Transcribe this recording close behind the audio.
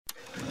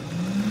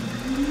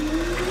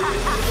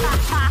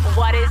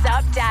What is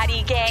up,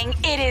 Daddy Gang?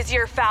 It is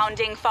your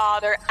founding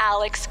father,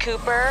 Alex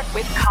Cooper,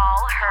 with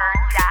Call Her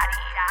Daddy.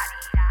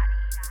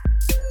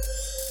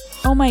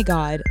 Oh my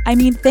God. I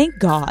mean, thank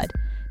God.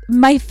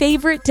 My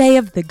favorite day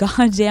of the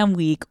goddamn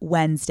week,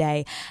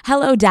 Wednesday.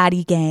 Hello,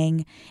 Daddy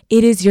Gang.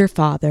 It is your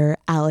father,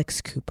 Alex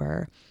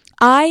Cooper.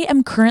 I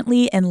am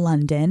currently in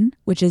London,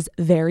 which is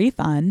very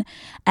fun,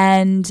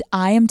 and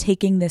I am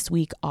taking this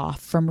week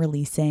off from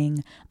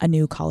releasing a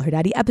new Call Her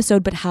Daddy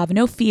episode, but have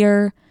no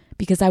fear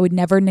because I would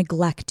never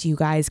neglect you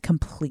guys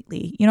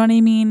completely. You know what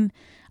I mean?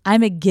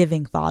 I'm a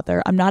giving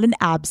father. I'm not an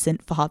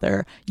absent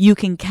father. You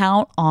can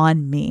count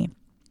on me.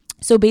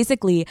 So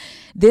basically,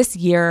 this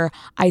year,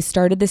 I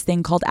started this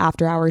thing called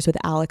After Hours with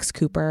Alex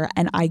Cooper,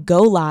 and I go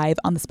live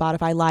on the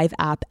Spotify Live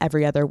app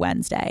every other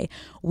Wednesday.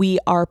 We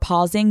are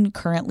pausing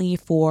currently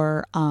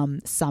for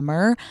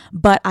summer,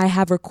 but I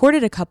have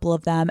recorded a couple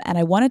of them, and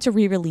I wanted to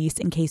re-release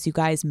in case you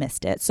guys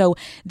missed it. So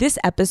this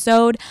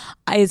episode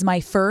is my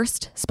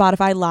first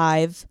Spotify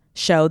Live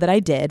show that I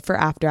did for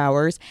After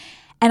Hours.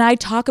 And I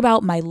talk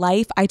about my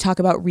life. I talk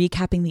about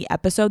recapping the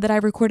episode that I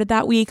recorded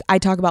that week. I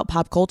talk about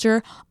pop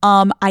culture.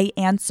 I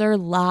answer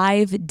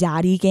live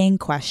Daddy Gang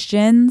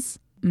questions.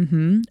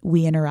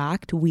 We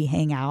interact. We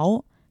hang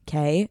out.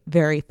 Okay.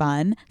 Very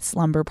fun.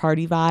 Slumber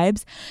party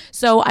vibes.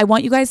 So I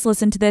want you guys to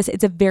listen to this.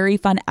 It's a very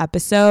fun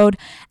episode.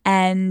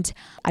 And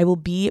I will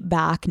be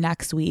back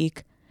next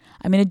week.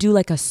 I'm going to do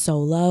like a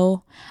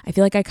solo. I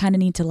feel like I kind of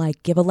need to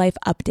like give a life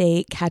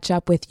update, catch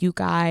up with you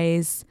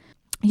guys.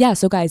 Yeah,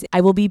 so guys,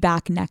 I will be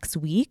back next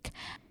week.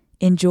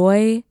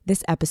 Enjoy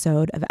this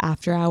episode of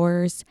After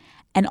Hours.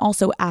 And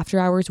also After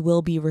Hours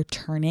will be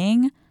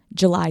returning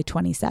July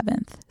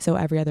 27th. So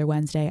every other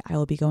Wednesday, I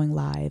will be going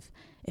live.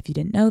 If you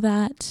didn't know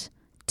that,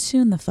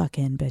 tune the fuck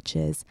in,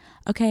 bitches.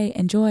 Okay,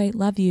 enjoy.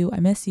 Love you. I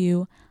miss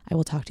you. I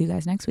will talk to you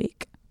guys next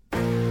week.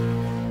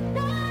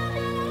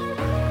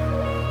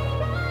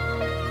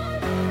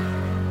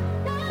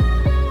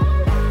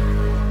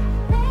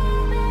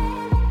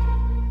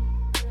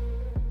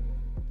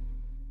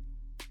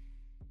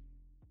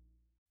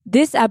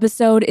 This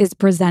episode is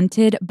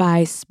presented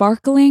by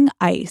Sparkling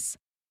Ice.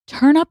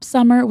 Turn up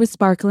summer with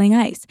Sparkling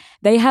Ice.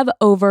 They have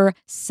over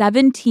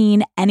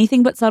 17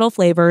 anything but subtle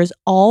flavors,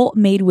 all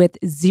made with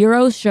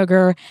zero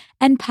sugar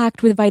and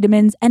packed with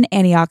vitamins and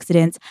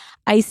antioxidants.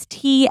 Iced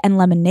tea and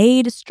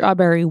lemonade,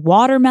 strawberry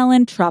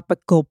watermelon,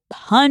 tropical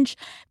punch,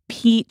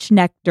 peach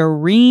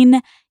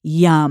nectarine.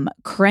 Yum.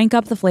 Crank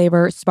up the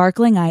flavor.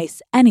 Sparkling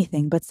Ice,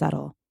 anything but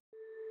subtle.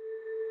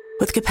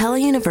 With Capella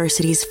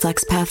University's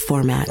FlexPath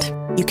format,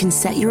 you can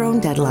set your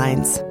own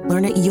deadlines,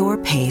 learn at your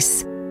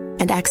pace,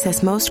 and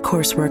access most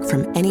coursework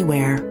from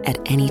anywhere at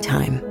any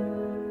time.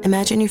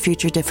 Imagine your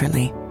future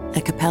differently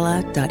at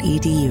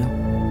capella.edu.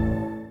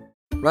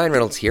 Ryan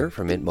Reynolds here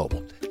from Mint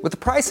Mobile. With the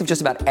price of just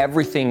about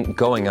everything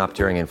going up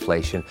during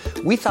inflation,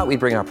 we thought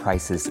we'd bring our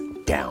prices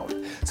down.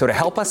 So to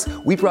help us,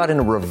 we brought in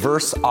a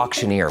reverse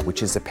auctioneer,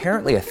 which is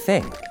apparently a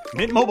thing.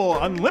 Mint Mobile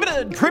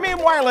Unlimited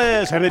Premium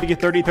Wireless. How to get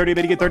 30, 30,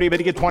 how to get 30, how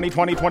to get 20,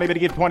 20, 20, how to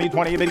get 20,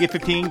 20, how to get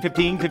 15,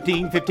 15,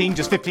 15, 15,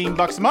 just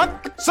 $15 a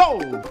month?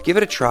 Sold! Give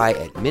it a try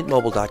at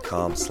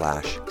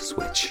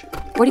mintmobile.com/switch.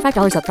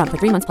 $45 up front for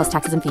 3 months plus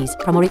taxes and fees.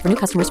 Promo rate for new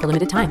customers for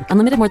limited time.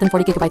 Unlimited more than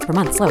 40 gigabytes per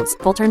month. Slows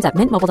full terms at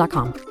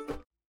mintmobile.com.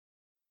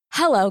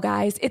 Hello,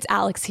 guys. It's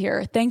Alex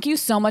here. Thank you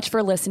so much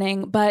for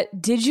listening.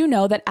 But did you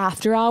know that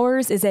After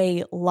Hours is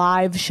a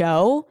live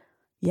show?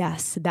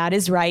 Yes, that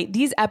is right.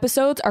 These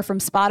episodes are from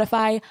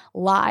Spotify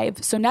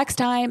Live. So next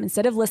time,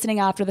 instead of listening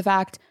after the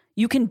fact,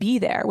 you can be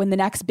there when the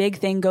next big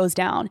thing goes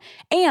down.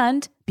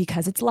 And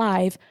because it's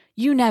live,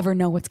 you never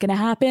know what's going to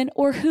happen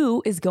or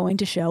who is going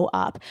to show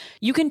up.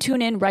 You can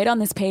tune in right on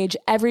this page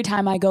every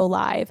time I go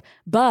live.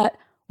 But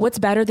what's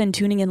better than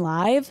tuning in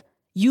live?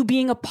 You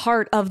being a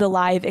part of the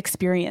live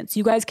experience.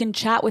 You guys can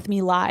chat with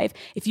me live.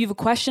 If you have a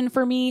question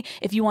for me,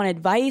 if you want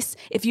advice,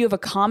 if you have a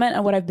comment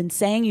on what I've been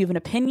saying, you have an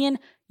opinion,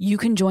 you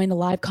can join the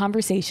live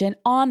conversation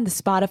on the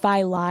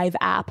Spotify Live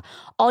app.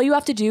 All you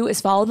have to do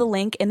is follow the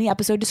link in the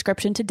episode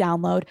description to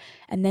download,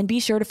 and then be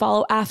sure to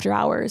follow After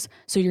Hours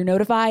so you're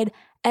notified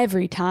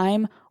every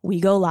time we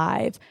go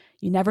live.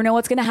 You never know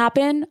what's going to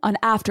happen on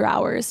After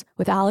Hours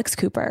with Alex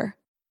Cooper.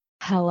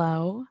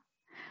 Hello.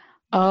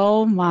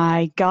 Oh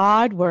my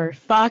God, we're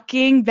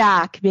fucking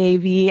back,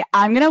 baby.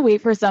 I'm going to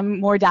wait for some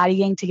more Daddy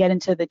Gang to get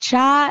into the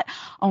chat.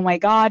 Oh my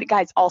God,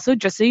 guys, also,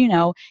 just so you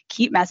know,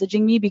 keep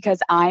messaging me because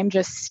I'm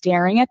just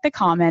staring at the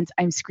comments.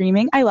 I'm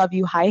screaming, I love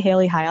you. Hi,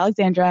 Haley. Hi,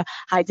 Alexandra.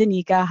 Hi,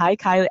 Danica. Hi,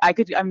 Kylie.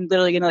 I'm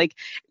literally going to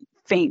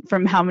faint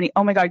from how many.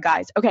 Oh my God,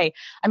 guys. Okay,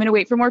 I'm going to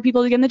wait for more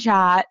people to get in the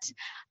chat.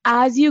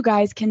 As you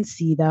guys can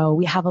see, though,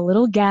 we have a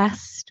little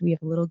guest.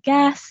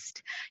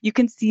 You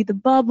can see the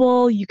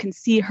bubble. You can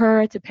see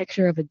her. It's a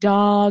picture of a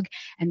dog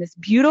and this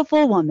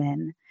beautiful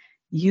woman.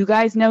 You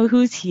guys know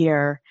who's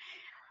here.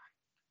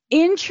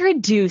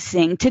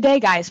 Introducing today,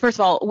 guys. First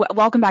of all,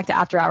 welcome back to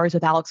After Hours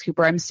with Alex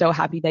Cooper. I'm so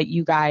happy that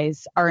you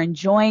guys are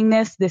enjoying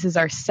this. This is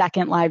our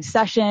second live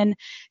session.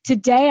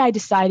 Today, I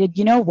decided,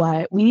 you know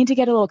what? We need to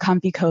get a little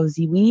comfy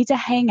cozy. We need to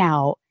hang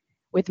out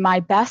with my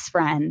best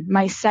friend,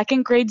 my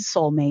second grade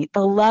soulmate,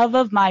 the love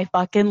of my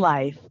fucking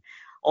life,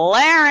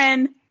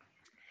 Lauren.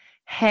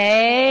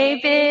 Hey,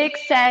 big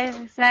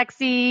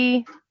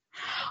sexy.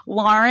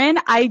 Lauren,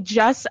 I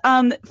just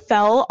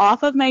fell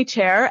off of my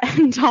chair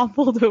and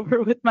toppled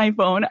over with my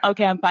phone.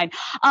 Okay, I'm fine.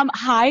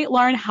 Hi,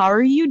 Lauren. How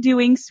are you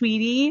doing,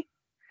 sweetie?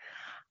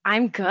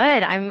 I'm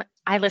good.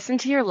 I listened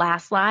to your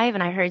last live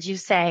and I heard you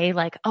say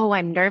like, "Oh,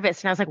 I'm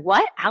nervous." And I was like,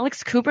 "What?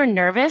 Alex Cooper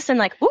nervous?" And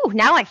like, "Ooh,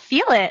 now I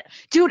feel it."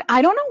 Dude,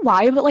 I don't know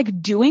why, but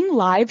like doing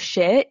live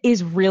shit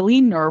is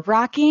really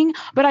nerve-wracking,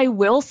 but I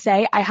will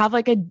say I have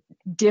like a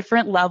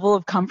different level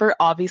of comfort,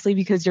 obviously,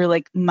 because you're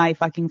like my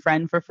fucking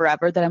friend for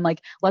forever, that I'm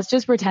like, let's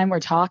just pretend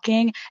we're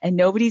talking and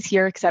nobody's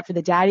here except for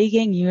the Daddy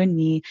Gang, you and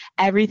me.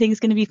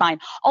 Everything's going to be fine.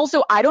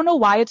 Also, I don't know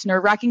why it's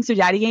nerve-wracking. So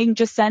Daddy Gang,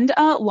 just send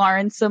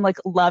Lauren some like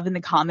love in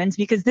the comments,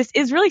 because this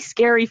is really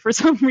scary for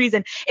some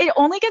reason. It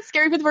only gets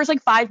scary for the first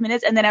like 5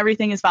 minutes and then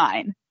everything is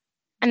fine.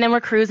 And then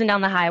we're cruising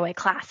down the highway.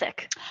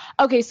 Classic.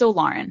 Okay, so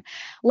Lauren,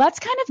 let's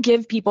kind of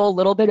give people a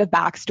little bit of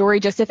backstory.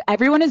 Just if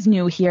everyone is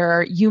new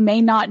here, you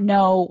may not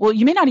know, well,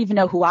 you may not even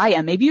know who I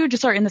am. Maybe you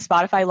just are in the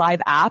Spotify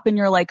Live app and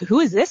you're like,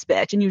 who is this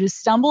bitch? And you just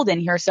stumbled in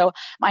here. So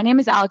my name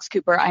is Alex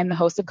Cooper. I'm the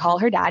host of Call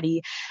Her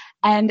Daddy.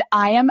 And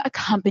I am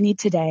accompanied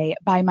today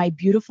by my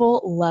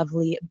beautiful,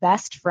 lovely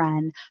best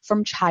friend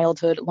from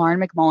childhood, Lauren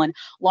McMullen.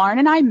 Lauren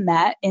and I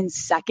met in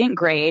second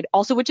grade,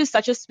 also, which is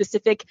such a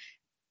specific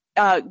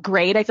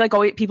grade. I feel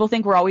like people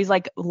think we're always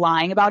like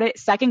lying about it.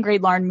 Second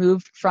grade, Lauren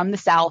moved from the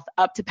South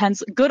up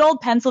to good old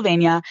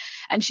Pennsylvania,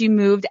 and she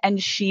moved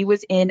and she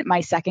was in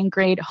my second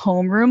grade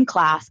homeroom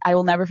class. I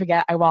will never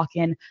forget. I walk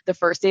in the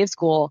first day of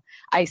school.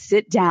 I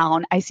sit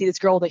down. I see this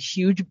girl with a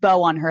huge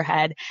bow on her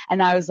head,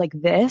 and I was like,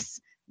 this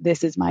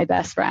is my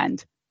best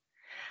friend.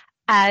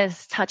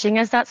 As touching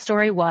as that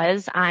story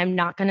was, I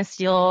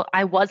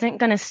wasn't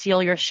going to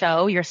steal your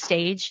show, your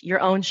stage,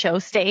 your own show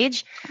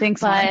stage.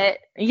 Thanks, but man.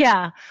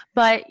 Yeah,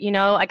 but you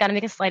know, I got to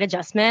make a slight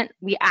adjustment.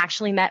 We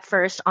actually met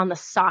first on the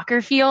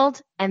soccer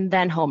field and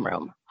then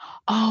homeroom.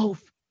 Oh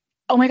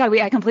my God.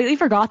 I completely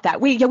forgot that.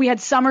 We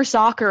had summer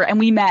soccer and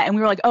we met and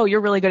we were like, oh,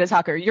 you're really good at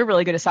soccer. You're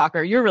really good at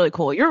soccer. You're really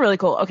cool. You're really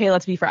cool. Okay,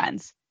 let's be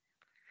friends.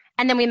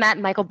 And then we met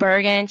Michael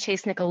Bergen,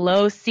 Chase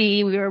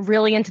Nicolosi. We were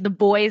really into the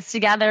boys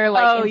together,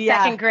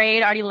 second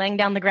grade, already laying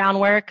down the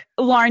groundwork.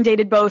 Lauren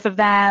dated both of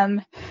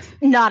them.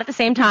 Not at the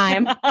same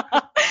time.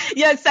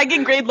 Yeah,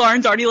 second grade,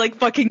 Lauren's already like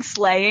fucking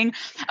slaying.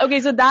 Okay,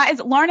 so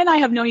Lauren and I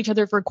have known each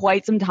other for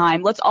quite some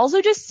time. Let's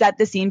also just set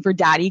the scene for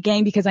Daddy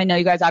Gang, because I know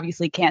you guys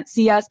obviously can't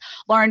see us.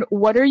 Lauren,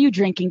 what are you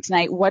drinking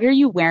tonight? What are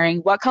you wearing?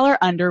 What color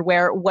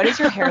underwear? What does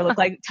your hair look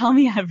like? Tell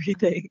me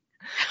everything.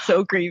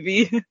 So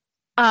creepy.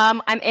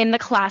 I'm in the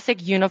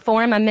classic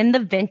uniform. I'm in the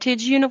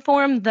vintage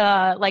uniform,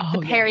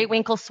 the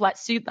periwinkle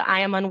sweatsuit, the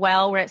I Am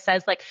Unwell, where it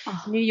says like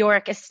New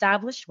York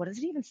established. What does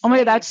it even say? Oh my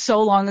God, that's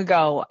so long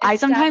ago. I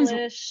sometimes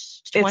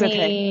it's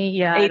okay.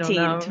 Yeah,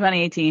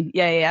 2018.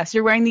 Yeah. So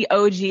you're wearing the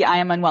OG I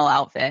Am Unwell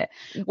outfit.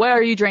 What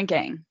are you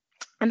drinking?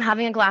 I'm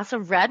having a glass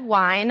of red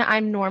wine.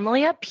 I'm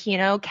normally a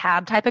Pinot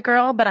Cab type of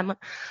girl, but I'm a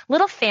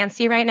little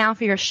fancy right now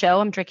for your show.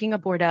 I'm drinking a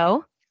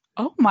Bordeaux.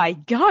 Oh my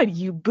God,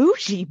 you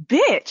bougie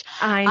bitch.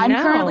 I know.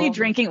 I'm currently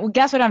drinking. Well,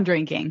 guess what I'm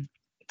drinking?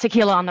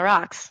 Tequila on the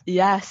rocks.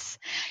 Yes.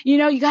 You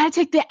know, you got to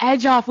take the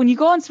edge off. When you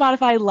go on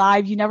Spotify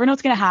Live, you never know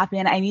what's going to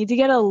happen. I need to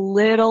get a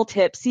little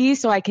tipsy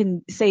so I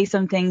can say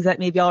some things that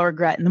maybe I'll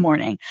regret in the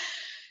morning.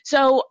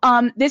 So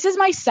this is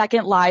my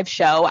second live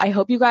show. I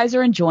hope you guys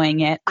are enjoying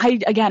it. I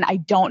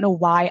don't know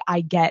why I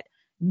get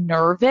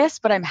nervous,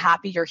 but I'm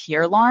happy you're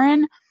here,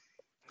 Lauren.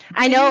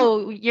 I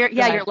know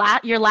your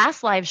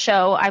last live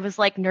show, I was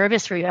like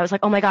nervous for you. I was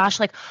like, oh my gosh,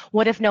 like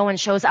what if no one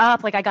shows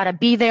up? Like I got to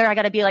be there. I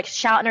got to be like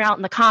shouting her out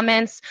in the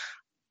comments.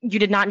 You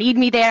did not need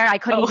me there. I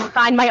couldn't even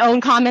find my own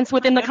comments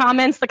within the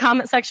comments. The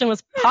comment section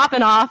was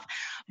popping off,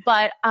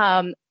 but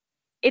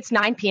it's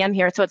 9 p.m.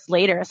 here. So it's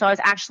later. So I was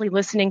actually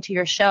listening to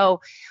your show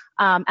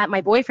at my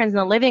boyfriend's in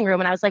the living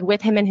room, and I was like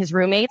with him and his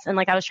roommates, and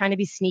like I was trying to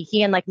be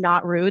sneaky and like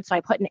not rude, so I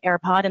put an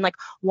AirPod in like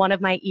one of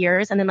my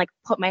ears and then like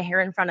put my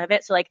hair in front of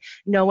it, so like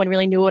no one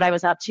really knew what I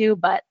was up to,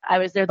 but I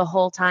was there the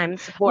whole time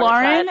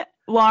supporting.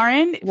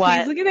 Lauren,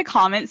 what? Please look at the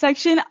comment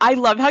section. I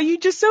love how you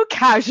just so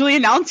casually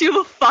announce you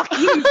have a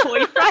fucking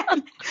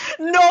boyfriend.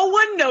 No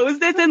one knows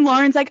this. And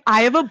Lauren's like,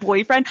 I have a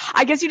boyfriend.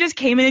 I guess you just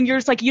came in and you're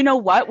just like, you know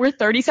what? We're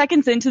 30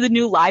 seconds into the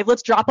new live.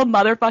 Let's drop a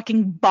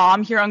motherfucking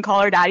bomb here on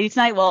Call Her Daddy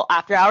tonight. Well,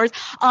 after hours.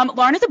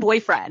 Lauren has a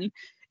boyfriend.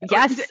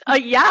 Yes.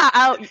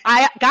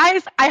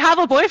 Guys, I have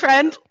a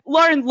boyfriend.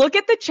 Lauren, look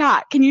at the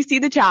chat. Can you see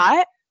the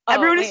chat?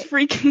 Everyone is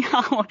freaking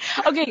out.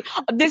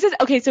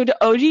 Okay, so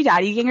to OG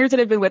Daddy Gangers that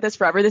have been with us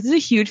forever, this is a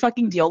huge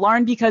fucking deal,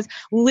 Lauren, because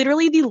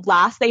literally the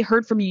last they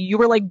heard from you, you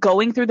were like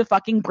going through the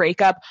fucking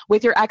breakup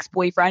with your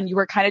ex-boyfriend. You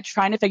were kind of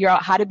trying to figure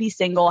out how to be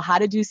single, how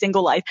to do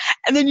single life.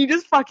 And then you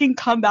just fucking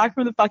come back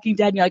from the fucking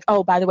dead and you're like,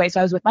 oh, by the way, so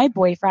I was with my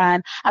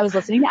boyfriend. I was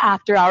listening to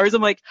After Hours.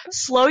 I'm like,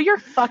 slow your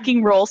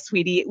fucking roll,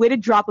 sweetie. Way to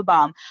drop a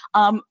bomb.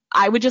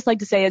 I would just like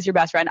to say, as your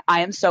best friend,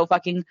 I am so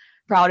fucking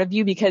proud of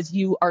you because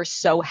you are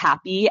so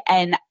happy.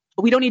 And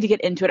we don't need to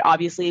get into it.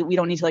 Obviously, we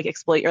don't need to like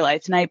exploit your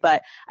life tonight,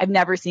 but I've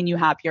never seen you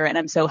happier, and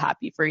I'm so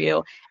happy for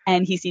you.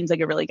 And he seems like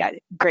a really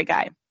great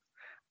guy.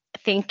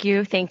 Thank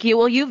you.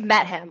 Well, you've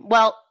met him.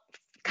 Well,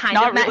 kind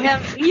Not of met really.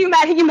 him.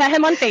 You met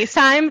him on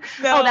FaceTime.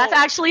 No. Oh, that's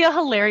actually a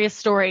hilarious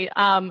story.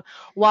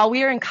 While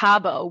we were in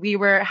Cabo, we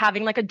were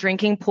having like a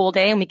drinking pool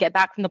day, and we get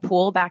back from the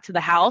pool back to the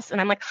house,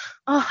 and I'm like,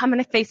 oh, I'm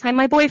gonna FaceTime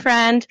my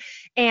boyfriend,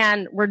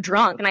 and we're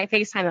drunk, and I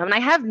FaceTime him, and I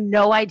have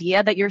no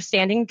idea that you're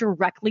standing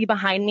directly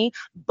behind me,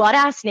 butt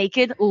ass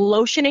naked,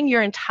 lotioning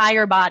your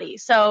entire body.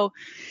 So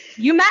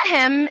you met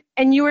him,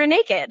 and you were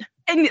naked.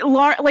 And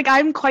Lauren, like,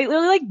 I'm quite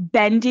literally like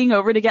bending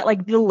over to get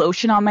like the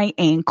lotion on my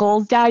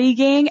ankles, Daddy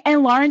Gang.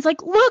 And Lauren's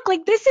like, look,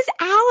 like, this is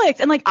Alex.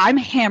 And like, I'm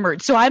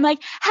hammered. So I'm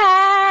like,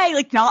 hey,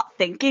 like, not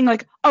thinking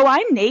like, oh,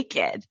 I'm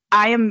naked.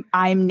 I'm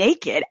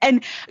naked.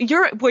 And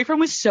your boyfriend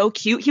was so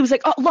cute. He was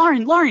like, oh,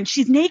 Lauren,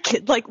 she's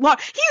naked. Like,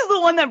 he's the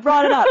one that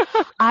brought it up.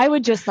 I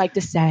would just like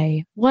to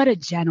say, what a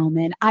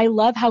gentleman. I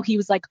love how he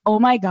was like, oh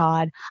my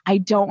God, I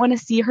don't want to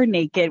see her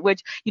naked,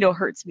 which, you know,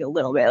 hurts me a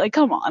little bit. Like,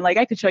 come on, like,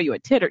 I could show you a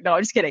tit. No,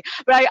 I'm just kidding.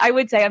 But I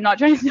would say, I'm not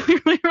trying to steal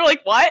your boyfriend.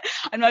 Like, what?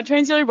 I'm not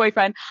trying to steal your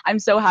boyfriend. I'm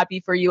so happy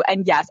for you.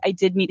 And yes, I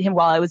did meet him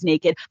while I was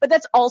naked, but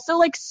that's also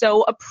like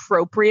so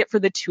appropriate for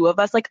the two of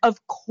us. Like,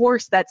 of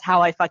course, that's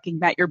how I fucking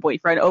met your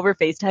boyfriend, over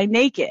FaceTime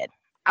naked.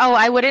 Oh,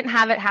 I wouldn't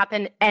have it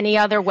happen any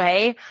other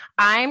way.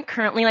 I'm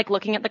currently like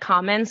looking at the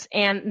comments,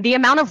 and the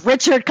amount of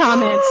Richard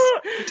comments.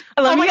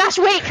 Oh my gosh,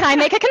 wait, can I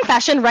make a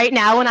confession right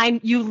now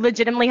when you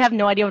legitimately have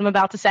no idea what I'm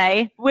about to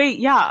say? Wait,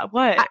 yeah,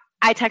 what?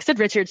 I texted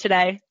Richard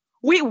today.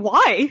 Wait,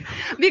 why?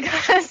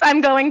 Because I'm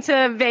going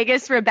to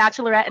Vegas for a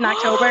bachelorette in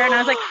October, and I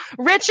was like,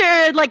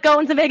 Richard, like,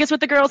 going to Vegas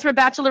with the girls for a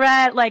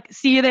bachelorette, like,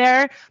 see you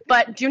there.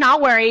 But do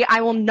not worry,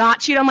 I will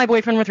not cheat on my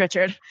boyfriend with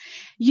Richard.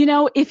 You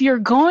know, if you're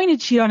going to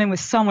cheat on him with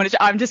someone,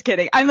 I'm just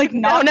kidding. I'm like,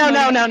 no.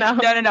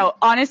 No.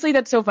 Honestly,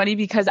 that's so funny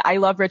because I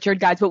love Richard,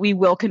 guys, but we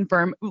will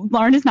confirm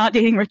Lauren is not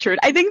dating Richard.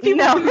 I think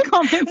people in the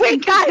comments.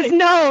 Wait, guys,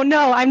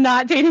 no, I'm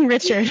not dating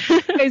Richard.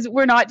 Guys,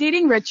 we're not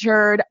dating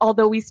Richard,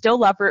 although we still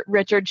love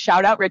Richard.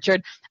 Shout out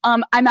Richard.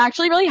 I'm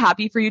actually really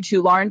happy for you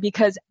too, Lauren,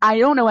 because I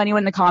don't know anyone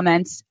in the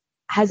comments.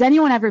 Has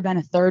anyone ever been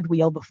a third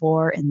wheel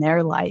before in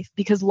their life?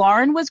 Because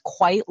Lauren was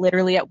quite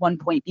literally at one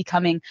point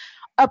becoming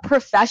a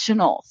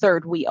professional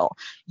third wheel.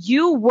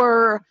 You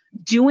were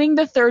doing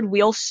the third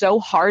wheel so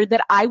hard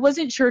that I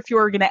wasn't sure if you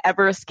were going to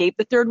ever escape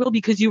the third wheel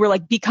because you were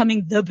like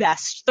becoming the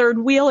best third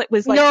wheel. It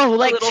was like, no,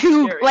 like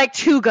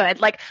too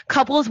good. Like,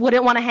 couples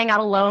wouldn't want to hang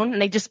out alone,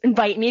 and they just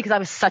invite me because I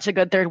was such a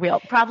good third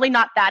wheel. Probably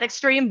not that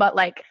extreme, but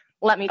like,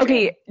 let me.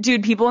 Okay,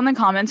 dude, people in the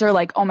comments are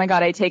like, oh my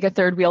God, I take a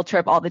third wheel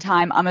trip all the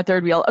time. I'm a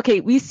third wheel. Okay,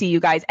 we see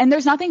you guys. And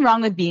there's nothing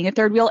wrong with being a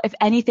third wheel. If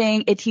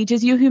anything, it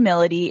teaches you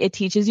humility. It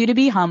teaches you to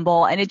be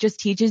humble. And it just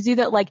teaches you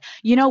that, like,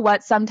 you know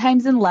what?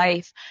 Sometimes in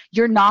life,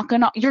 you're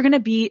going to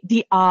be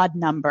the odd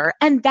number.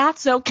 And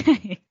that's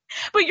okay.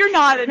 But you're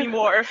not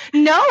anymore.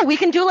 No, we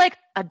can do like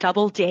a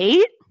double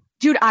date.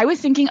 Dude, I was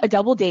thinking a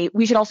double date.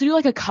 We should also do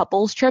like a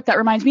couples trip. That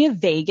reminds me of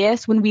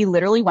Vegas, when we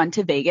literally went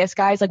to Vegas,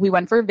 guys. Like, we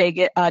went to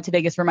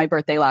Vegas for my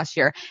birthday last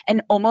year,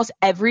 and almost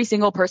every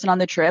single person on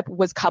the trip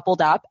was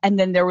coupled up. And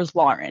then there was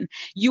Lauren.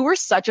 You were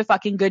such a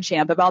fucking good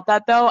champ about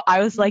that, though.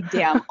 I was like,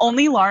 damn,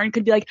 only Lauren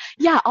could be like,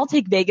 yeah, I'll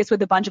take Vegas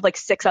with a bunch of like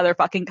 6 other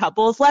fucking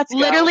couples. Let's go.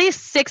 Literally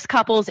 6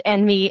 couples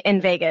and me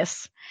in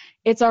Vegas.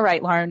 It's all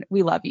right, Lauren.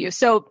 We love you.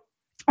 So,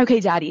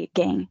 okay, Daddy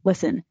Gang,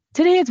 listen.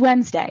 Today is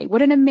Wednesday.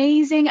 What an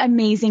amazing,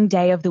 amazing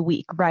day of the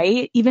week,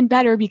 right? Even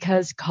better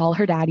because Call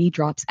Her Daddy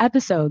drops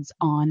episodes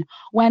on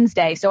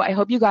Wednesday. So I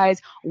hope you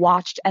guys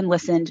watched and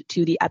listened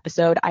to the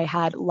episode. I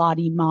had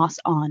Lottie Moss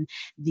on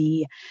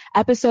the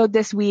episode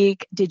this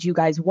week. Did you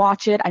guys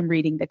watch it? I'm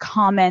reading the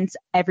comments.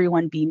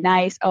 Everyone be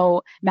nice.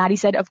 Oh, Maddie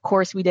said, of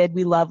course we did.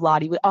 We love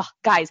Lottie.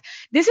 Guys,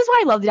 this is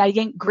why I love the Daddy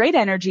Gang. Great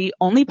energy,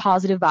 only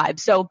positive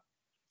vibes. So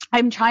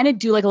I'm trying to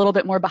do like a little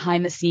bit more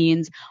behind the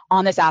scenes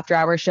on this after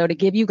hour show to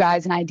give you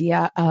guys an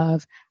idea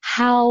of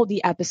how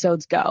the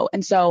episodes go.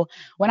 And so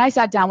when I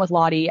sat down with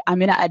Lottie, I'm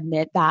going to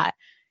admit that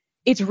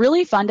it's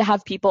really fun to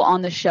have people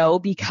on the show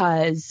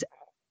because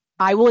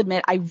I will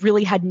admit I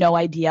really had no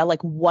idea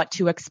like what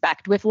to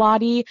expect with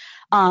Lottie.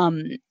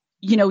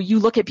 You know, you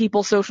look at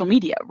people's social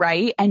media,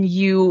 right? And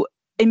you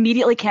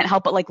immediately can't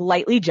help but like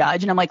lightly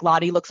judge. And I'm like,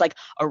 Lottie looks like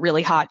a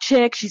really hot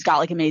chick. She's got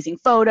like amazing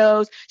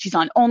photos. She's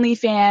on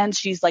OnlyFans.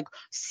 She's like,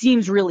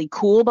 seems really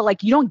cool, but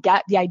like you don't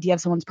get the idea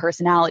of someone's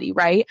personality,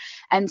 right?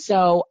 And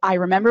so I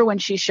remember when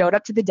she showed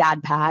up to the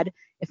dad pad.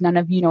 If none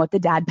of you know what the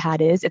dad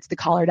pad is, it's the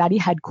Call Her Daddy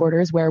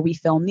headquarters where we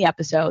film the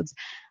episodes.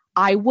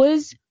 I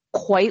was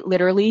quite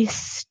literally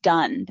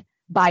stunned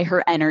by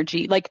her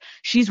energy. Like,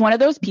 she's one of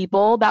those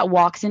people that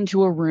walks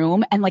into a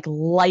room and like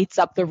lights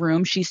up the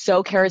room. She's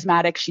so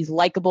charismatic. She's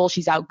likable.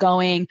 She's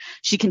outgoing.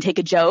 She can take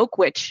a joke,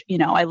 which, you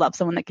know, I love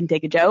someone that can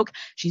take a joke.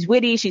 She's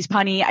witty. She's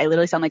punny. I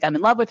literally sound like I'm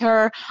in love with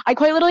her. I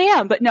quite literally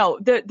am. But no,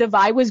 the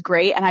vibe was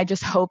great. And I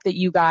just hope that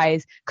you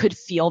guys could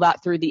feel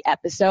that through the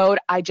episode.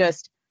 I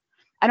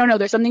don't know.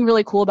 There's something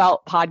really cool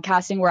about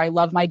podcasting where I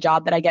love my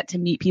job that I get to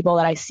meet people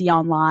that I see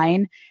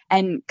online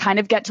and kind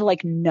of get to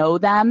like know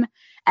them.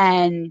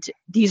 And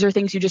these are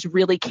things you just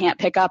really can't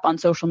pick up on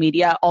social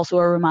media. Also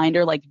a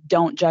reminder, like,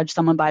 don't judge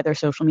someone by their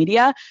social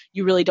media.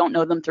 You really don't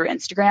know them through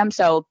Instagram.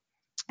 So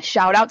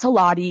shout out to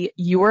Lottie.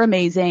 You were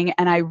amazing.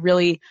 And I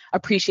really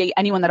appreciate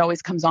anyone that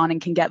always comes on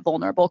and can get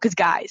vulnerable. Because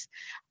guys,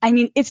 I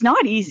mean, it's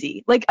not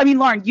easy. Like, I mean,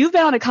 Lauren, you've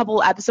been on a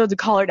couple episodes of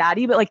Call Her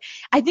Daddy, but like,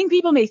 I think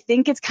people may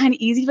think it's kind of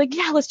easy. Like,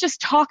 yeah, let's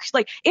just talk.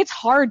 Like, it's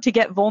hard to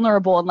get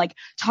vulnerable and like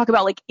talk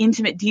about like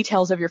intimate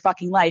details of your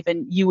fucking life.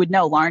 And you would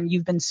know, Lauren,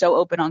 you've been so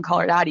open on Call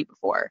Her Daddy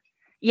before.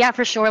 Yeah,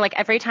 for sure. Like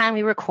every time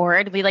we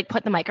record, we like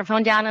put the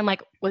microphone down and I'm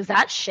like, was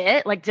that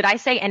shit? Like, did I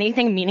say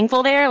anything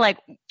meaningful there? Like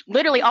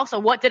literally also,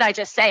 what did I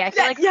just say? I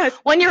feel like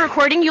when you're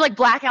recording, you like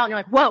black out and you're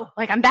like, whoa,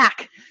 like I'm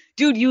back.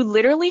 Dude, you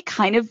literally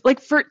kind of like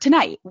for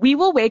tonight, we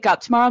will wake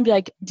up tomorrow and be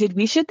like, did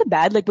we shit the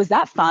bed? Like, was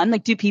that fun?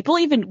 Like, do people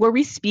even, were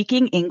we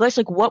speaking English?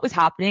 Like, what was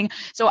happening?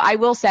 So I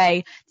will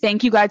say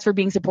thank you guys for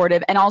being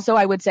supportive. And also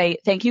I would say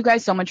thank you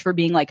guys so much for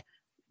being like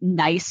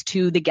nice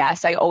to the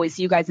guests. I always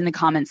see you guys in the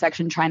comment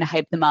section trying to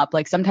hype them up.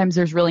 Like sometimes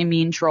there's really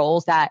mean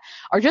trolls that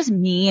are just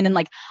mean. And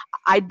like,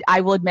 I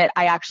will admit,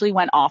 I actually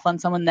went off on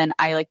someone. Then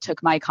I like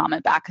took my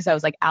comment back because I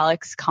was like,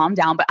 Alex, calm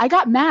down. But I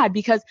got mad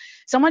because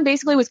someone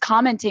basically was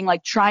commenting,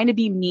 like trying to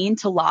be mean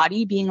to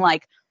Lottie, being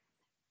like,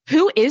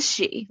 who is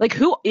she? Like,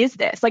 who is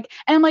this? Like,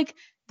 and I'm like,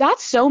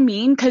 that's so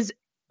mean. Cause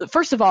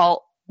first of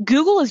all,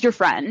 Google is your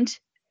friend.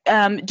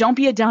 Don't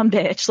be a dumb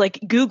bitch. Like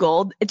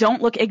Google,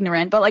 don't look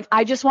ignorant. But like,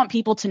 I just want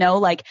people to know,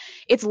 like,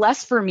 it's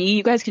less for me.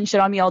 You guys can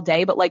shit on me all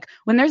day, but like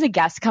when there's a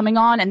guest coming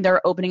on and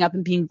they're opening up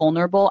and being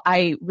vulnerable,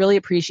 I really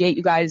appreciate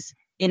you guys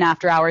in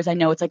After Hours. I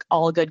know it's like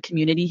all a good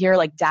community here,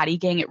 like Daddy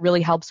Gang. It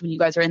really helps when you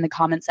guys are in the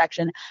comment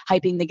section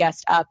hyping the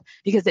guest up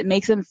because it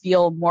makes them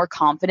feel more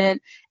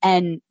confident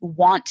and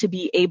want to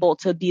be able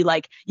to be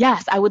like,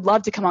 yes, I would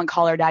love to come on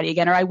Call Her Daddy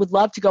again, or I would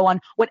love to go on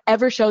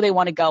whatever show they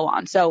want to go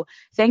on. So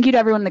thank you to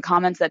everyone in the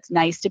comments that's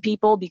nice to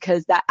people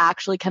because that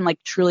actually can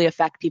like truly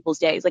affect people's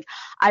days. Like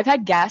I've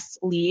had guests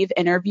leave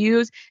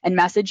interviews and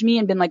message me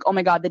and been like, oh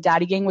my God, the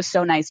Daddy Gang was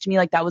so nice to me.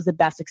 Like that was the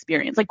best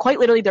experience. Like quite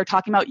literally they're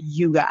talking about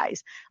you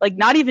guys, like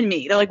not even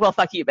me. They're like, well,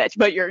 fuck you, bitch.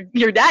 But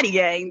your Daddy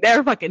Gang,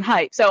 they're fucking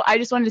hype. So I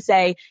just wanted to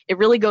say it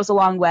really goes a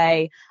long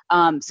way.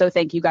 So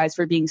thank you guys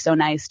for being so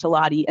nice to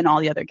Lottie and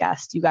all the other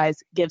guests. You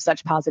guys give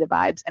such positive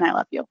vibes and I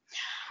love you.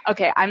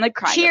 Okay, I'm like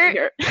crying over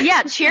here.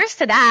 Yeah, cheers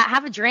to that.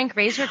 Have a drink.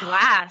 Raise your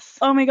glass.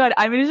 Oh my God,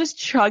 I'm going to just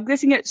chug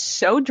this and get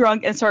so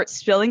drunk and start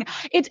spilling.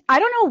 I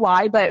don't know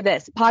why, but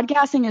this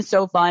podcasting is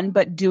so fun,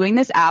 but doing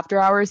this After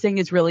Hours thing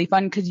is really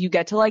fun because you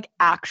get to like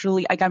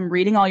actually, like I'm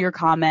reading all your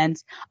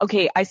comments.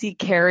 Okay, I see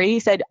Carrie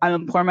said, I'm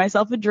going to pour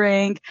myself a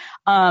drink.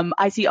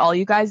 I see all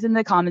you guys in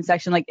the comment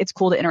section. Like it's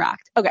cool to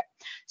interact. Okay,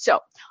 so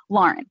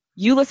Lauren,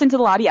 you listened to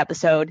the Lottie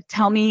episode.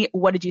 Tell me,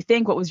 what did you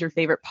think? What was your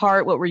favorite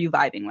part? What were you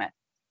vibing with?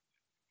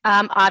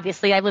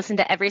 Obviously, I've listened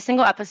to every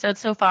single episode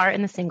so far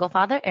in the single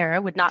father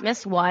era, would not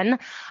miss one.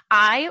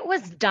 I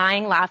was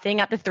dying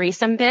laughing at the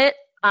threesome bit.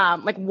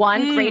 Like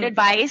one great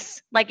advice,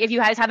 like if you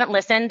guys haven't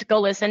listened, go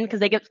listen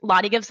because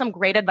Lottie gives some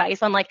great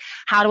advice on like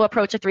how to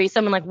approach a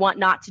threesome and like what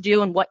not to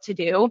do and what to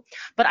do.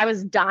 But I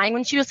was dying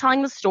when she was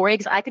telling the story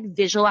because I could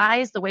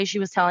visualize the way she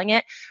was telling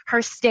it,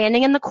 her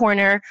standing in the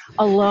corner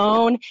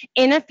alone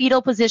in a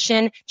fetal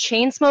position,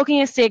 chain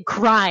smoking a cig,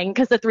 crying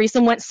because the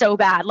threesome went so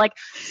bad. Like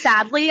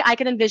sadly, I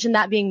could envision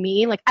that being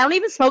me. Like I don't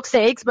even smoke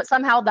cigs, but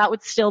somehow that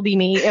would still be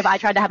me if I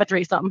tried to have a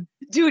threesome.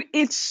 Dude,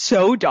 it's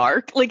so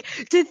dark. Like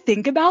to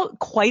think about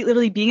quite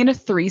literally being in a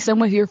threesome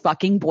with your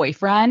fucking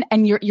boyfriend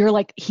and you're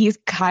like,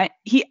 I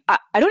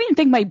don't even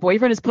think my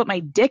boyfriend has put my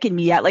dick in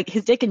me yet, like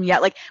his dick in me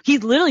yet. Like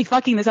he's literally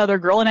fucking this other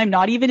girl and I'm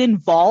not even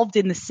involved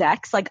in the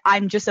sex. Like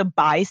I'm just a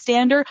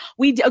bystander.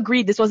 We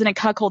agreed this wasn't a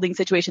cuckolding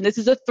situation. This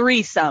is a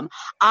threesome.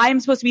 I'm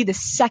supposed to be the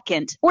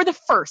second or the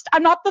first.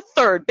 I'm not the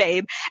third,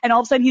 babe. And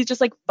all of a sudden he's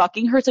just like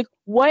fucking her. It's like,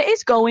 what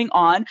is going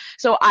on?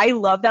 So I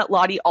love that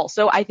Lottie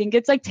also, I think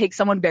it's like takes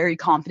someone very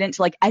confident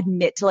to like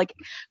admit to like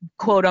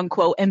quote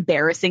unquote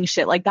embarrassing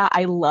shit like that.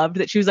 I loved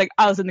that she was like,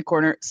 I was in the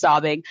corner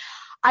sobbing.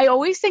 I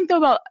always think though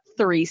about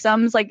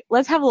threesomes, like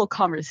let's have a little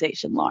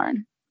conversation,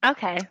 Lauren.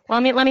 Okay.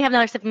 Well, let me have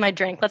another sip of my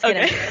drink. Let's get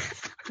into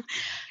this.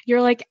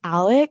 You're like,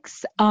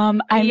 Alex,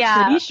 I'm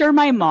pretty sure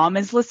my mom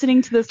is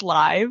listening to this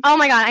live. Oh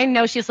my God, I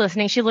know she's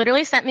listening. She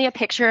literally sent me a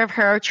picture of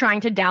her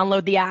trying to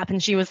download the app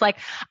and she was like,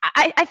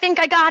 I think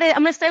I got it.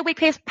 I'm going to stay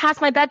awake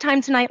past my bedtime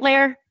tonight,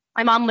 Lair.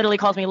 My mom literally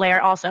calls me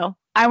Lair also.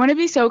 I want to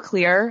be so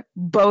clear.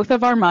 Both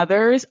of our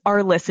mothers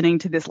are listening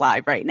to this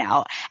live right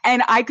now.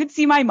 And I could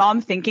see my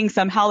mom thinking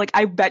somehow, like,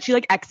 I bet she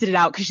like exited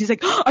out because she's like,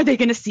 oh, are they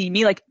going to see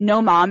me? Like,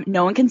 no, mom,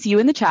 no one can see you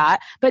in the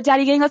chat. But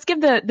Daddy Gang, let's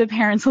give the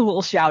parents a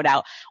little shout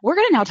out. We're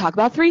going to now talk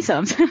about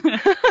threesomes.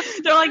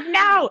 They're like,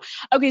 no.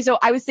 Okay. So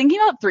I was thinking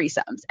about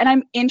threesomes and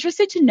I'm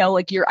interested to know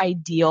like your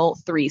ideal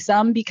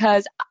threesome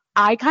because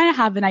I kind of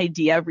have an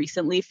idea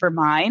recently for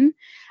mine.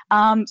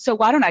 So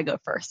why don't I go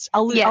first?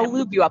 I'll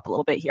lube you up a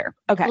little bit here.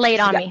 Okay. Lay it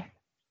on me.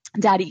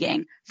 Daddy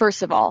Gang,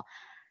 first of all,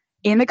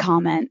 in the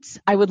comments,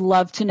 I would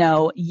love to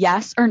know,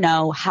 yes or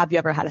no, have you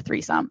ever had a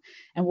threesome?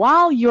 And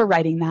while you're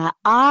writing that,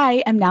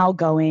 I am now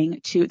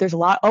going to, there's a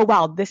lot, oh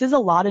wow, this is a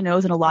lot of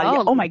no's and a lot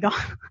of, oh my God.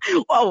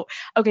 Whoa.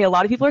 Okay, a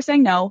lot of people are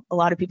saying no. A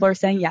lot of people are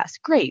saying yes.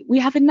 Great. We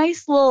have a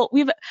nice little,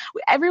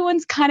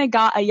 everyone's kind of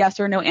got a yes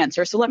or no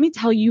answer. So let me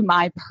tell you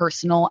my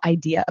personal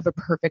idea of a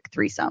perfect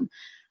threesome.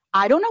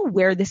 I don't know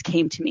where this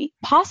came to me,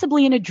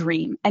 possibly in a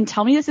dream, and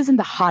tell me this isn't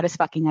the hottest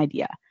fucking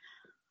idea.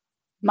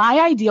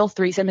 My ideal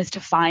threesome is to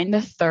find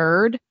the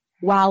third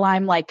while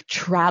I'm like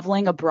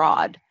traveling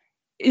abroad.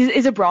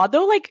 Is abroad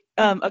though like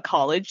a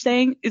college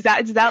thing? Is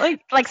that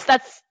like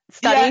that's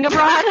studying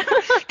abroad?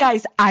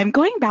 Guys, I'm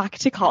going back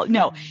to college.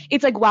 No,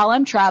 it's like while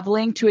I'm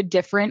traveling to a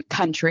different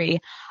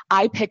country,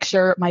 I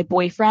picture my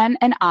boyfriend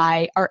and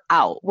I are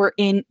out. We're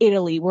in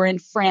Italy, we're in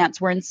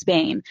France, we're in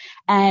Spain,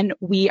 and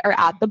we are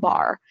at the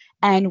bar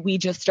and we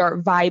just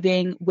start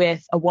vibing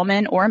with a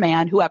woman or a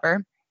man,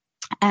 whoever.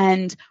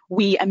 And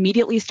we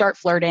immediately start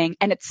flirting,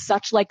 and it's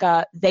such like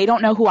they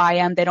don't know who I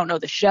am. They don't know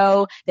the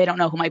show. They don't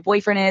know who my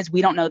boyfriend is.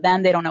 We don't know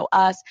them. They don't know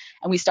us.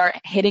 And we start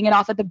hitting it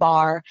off at the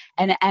bar,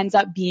 and it ends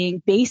up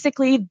being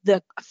basically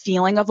the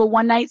feeling of a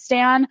one night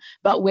stand,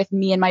 but with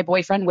me and my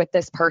boyfriend with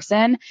this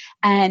person.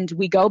 And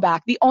we go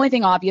back. The only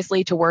thing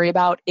obviously to worry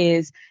about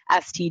is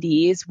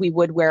STDs. We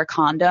would wear a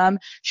condom.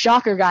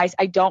 Shocker, guys.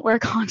 I don't wear a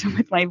condom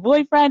with my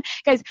boyfriend.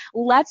 Guys,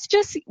 I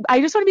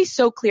just want to be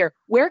so clear.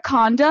 Wear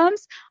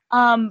condoms.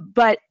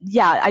 But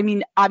yeah, I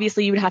mean,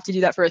 obviously you would have to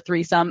do that for a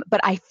threesome,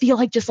 but I feel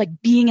like just like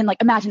being in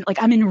like, imagine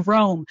like I'm in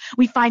Rome,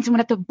 we find someone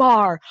at the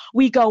bar,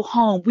 we go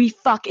home, we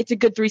fuck, it's a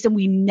good threesome.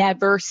 We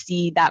never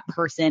see that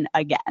person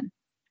again.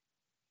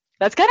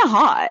 That's kind of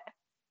hot.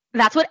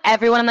 That's what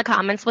everyone in the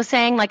comments was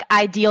saying, like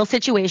ideal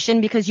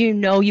situation because you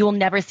know you will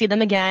never see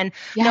them again.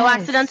 Yes. No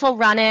accidental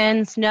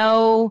run-ins,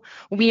 no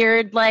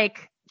weird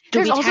like,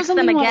 do we text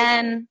them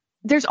again?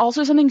 There's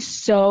also something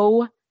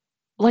so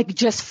like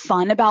just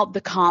fun about the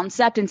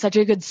concept and such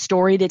a good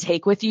story to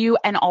take with you.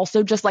 And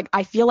also just like,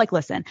 I feel like,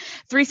 listen,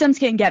 threesomes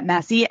can get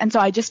messy. And so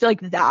I just feel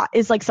like that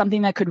is like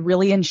something that could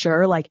really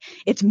ensure like,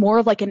 it's more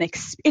of like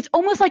it's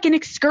almost like an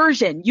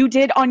excursion you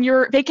did on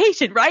your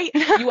vacation, right?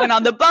 You went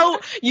on the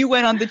boat, you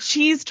went on the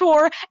cheese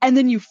tour, and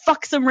then you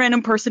fuck some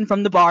random person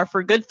from the bar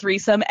for a good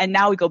threesome. And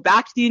now we go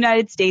back to the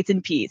United States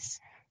in peace.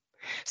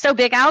 So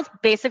Big Al's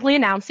basically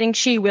announcing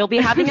she will be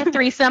having a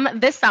threesome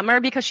this summer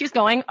because she's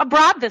going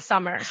abroad this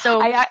summer.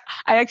 So I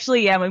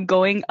actually am. I'm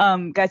going,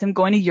 guys, I'm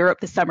going to Europe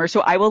this summer.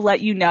 So I will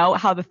let you know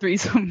how the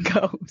threesome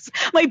goes.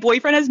 My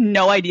boyfriend has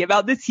no idea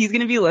about this. He's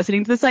going to be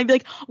listening to this and I'd be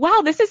like,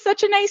 wow, this is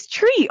such a nice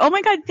treat. Oh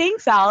my God.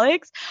 Thanks,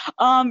 Alex.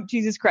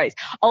 Jesus Christ.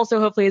 Also,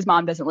 hopefully his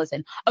mom doesn't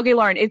listen. Okay,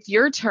 Lauren, it's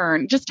your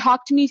turn. Just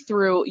talk to me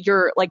through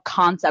your like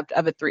concept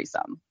of a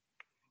threesome.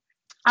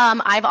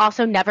 I've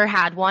also never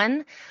had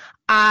one.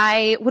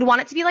 I would want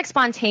it to be like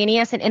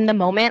spontaneous and in the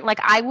moment. Like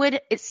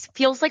it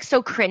feels like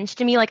so cringe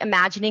to me, like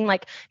imagining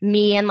like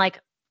me and like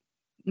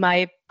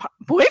my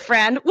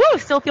boyfriend,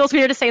 still feels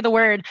weird to say the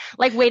word,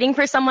 like waiting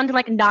for someone to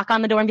like knock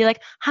on the door and be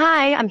like,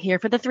 hi, I'm here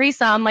for the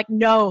threesome. Like,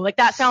 no, like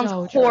that sounds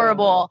so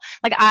horrible.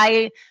 Like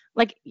I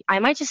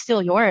might just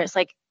steal yours.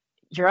 Like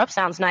Europe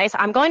sounds nice.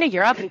 I'm going to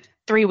Europe in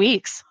 3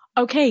 weeks.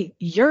 Okay,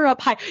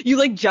 Europe. Hi. You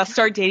like just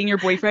start dating your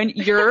boyfriend.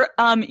 You're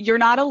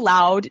not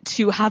allowed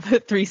to have a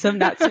threesome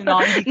that soon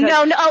on.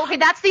 No. Okay,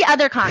 that's the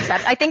other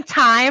concept. I think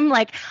time,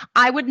 like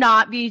I would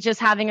not be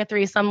just having a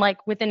threesome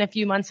like within a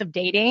few months of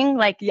dating.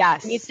 Like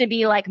yes, it needs to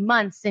be like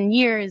months and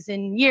years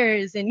and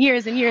years and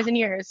years and years and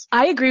years.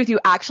 I agree with you.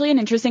 Actually, an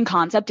interesting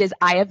concept is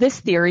I have this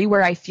theory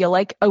where I feel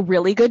like a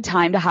really good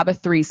time to have a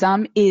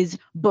threesome is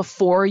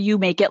before you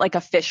make it like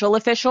official.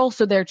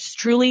 So there's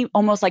truly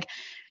almost like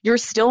you're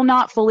still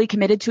not fully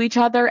committed to each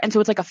other. And so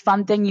it's like a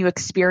fun thing you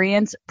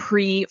experience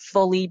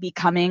fully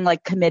becoming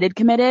like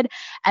committed.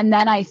 And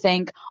then I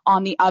think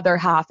on the other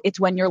half, it's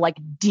when you're like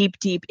deep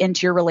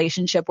into your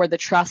relationship where the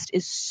trust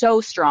is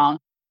so strong.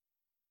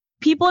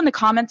 People in the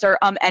comments are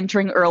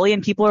entering early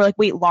and people are like,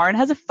 wait, Lauren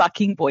has a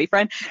fucking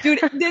boyfriend. Dude,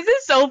 this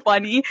is so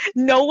funny.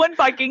 No one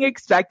fucking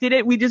expected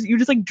it. You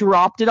just like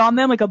dropped it on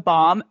them like a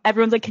bomb.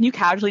 Everyone's like, can you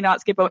casually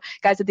not skip over?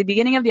 Guys, at the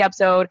beginning of the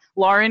episode,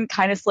 Lauren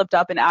kind of slipped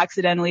up and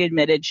accidentally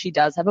admitted she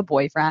does have a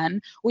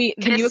boyfriend.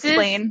 Can you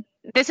explain?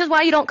 This is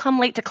why you don't come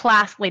late to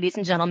class, ladies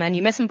and gentlemen.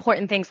 You miss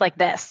important things like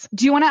this.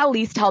 Do you want to at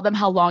least tell them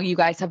how long you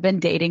guys have been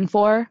dating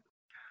for?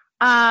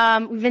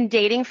 We've been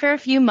dating for a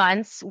few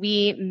months.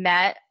 We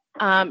met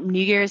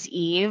New Year's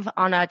Eve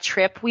on a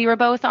trip we were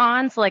both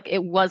on. So like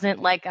it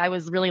wasn't like I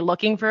was really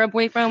looking for a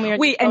boyfriend.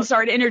 And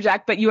sorry to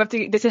interject, but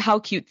this is how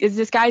cute is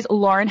this, guys.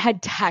 Lauren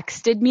had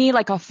texted me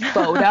like a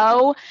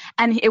photo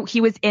and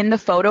he was in the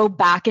photo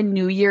back in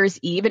New Year's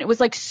Eve. And it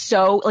was like,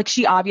 so like,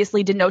 she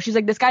obviously didn't know. She's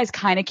like, this guy's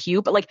kind of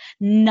cute, but like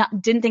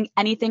didn't think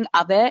anything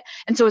of it.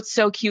 And so it's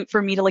so cute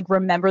for me to like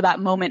remember that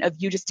moment of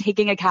you just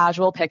taking a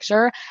casual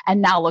picture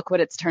and now look what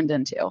it's turned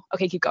into.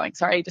 Okay, keep going.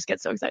 Sorry. I just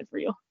get so excited for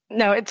you.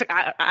 No,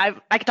 I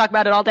could talk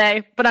about it all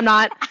day, but I'm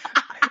not.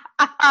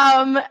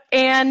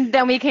 And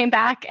then we came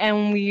back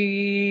and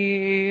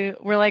we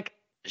were like,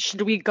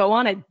 should we go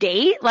on a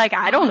date? Like,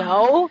 I don't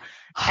know.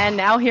 And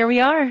now here we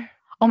are.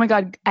 Oh my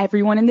God.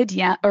 Everyone in the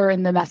DM or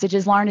in the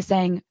messages, Lauren, is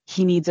saying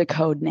he needs a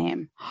code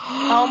name.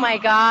 Oh my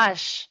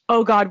gosh.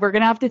 Oh God, we're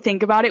going to have to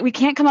think about it. We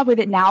can't come up with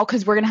it now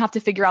because we're going to have to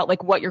figure out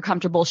like what you're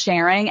comfortable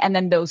sharing. And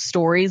then those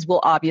stories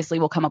will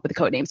come up with a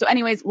code name. So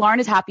anyways,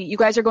 Lauren is happy. You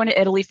guys are going to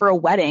Italy for a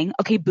wedding.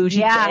 Okay,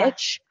 bougie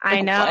bitch. Like,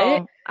 I know.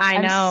 what? I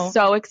know. I'm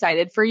so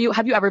excited for you.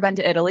 Have you ever been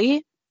to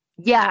Italy?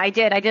 Yeah, I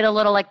did. I did a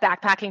little like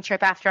backpacking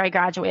trip after I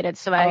graduated.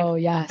 So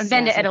I've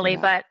been to Italy,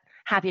 but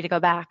happy to go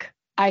back.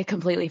 I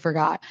completely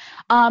forgot.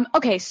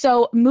 Okay,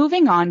 so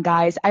moving on,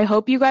 guys. I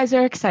hope you guys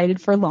are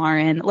excited for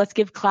Lauren. Let's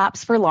give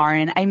claps for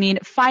Lauren. I mean,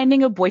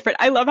 finding a boyfriend.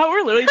 I love how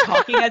we're literally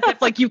talking as if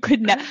like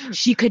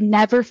she could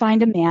never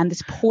find a man.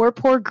 This poor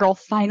girl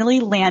finally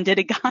landed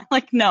a guy.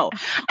 Like, no.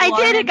 I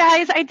did it,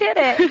 guys. I did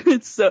it.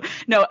 It's so,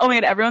 no, oh my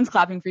God, everyone's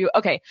clapping for you.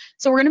 Okay,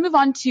 so we're going to move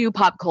on to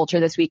pop culture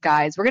this week,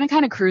 guys. We're going to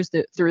kind of cruise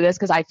through this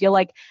because I feel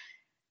like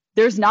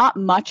there's not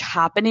much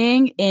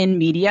happening in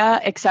media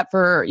except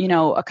for,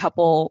 a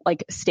couple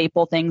like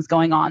staple things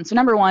going on. So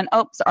number one,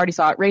 I already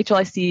saw it. Rachel,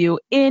 I see you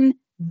in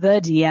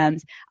the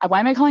DMs. Why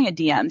am I calling it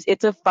DMs?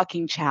 It's a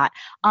fucking chat.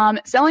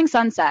 Selling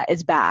Sunset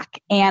is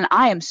back and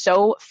I am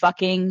so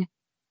fucking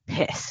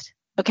pissed.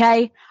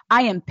 Okay?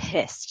 I am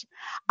pissed.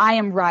 I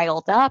am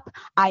riled up.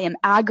 I am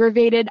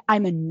aggravated.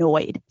 I'm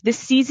annoyed. This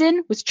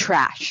season was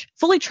trash.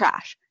 Fully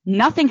trash.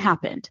 Nothing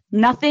happened.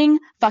 Nothing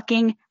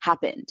fucking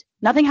happened.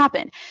 Nothing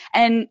happened.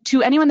 And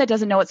to anyone that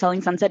doesn't know what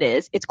Selling Sunset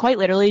is, it's quite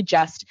literally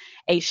just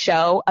a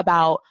show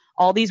about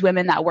all these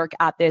women that work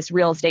at this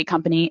real estate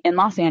company in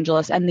Los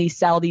Angeles, and they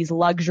sell these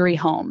luxury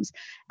homes.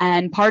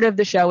 And part of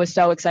the show is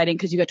so exciting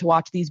because you get to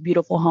watch these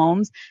beautiful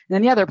homes. And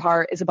then the other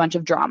part is a bunch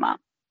of drama.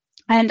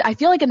 And I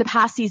feel like in the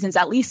past seasons,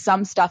 at least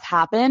some stuff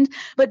happened,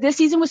 but this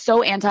season was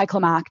so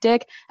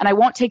anticlimactic, and I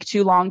won't take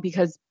too long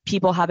because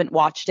people haven't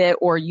watched it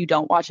or you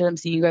don't watch it. I'm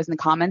seeing you guys in the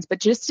comments, but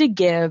just to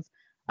give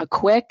a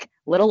quick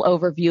little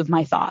overview of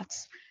my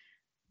thoughts.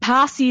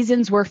 Past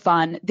seasons were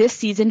fun. This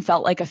season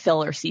felt like a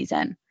filler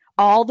season.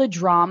 All the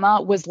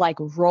drama was like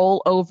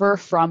rollover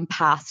from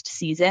past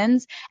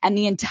seasons, and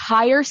the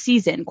entire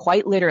season,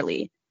 quite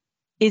literally,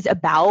 is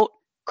about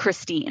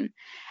Christine.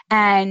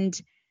 And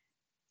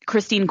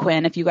Christine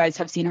Quinn, if you guys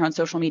have seen her on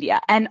social media.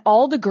 And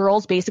all the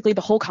girls, basically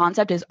the whole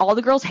concept is all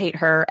the girls hate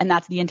her, and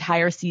that's the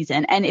entire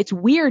season. And it's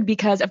weird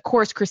because, of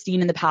course,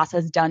 Christine in the past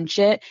has done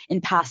shit in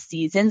past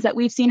seasons that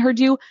we've seen her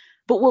do.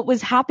 But what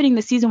was happening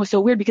this season was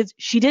so weird because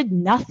she did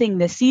nothing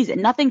this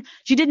season. Nothing.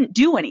 She didn't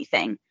do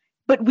anything.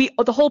 But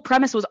the whole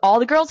premise was all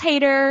the girls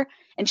hate her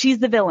and she's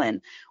the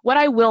villain. What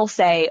I will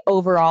say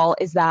overall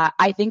is that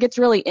I think it's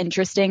really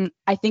interesting.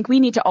 I think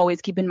we need to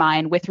always keep in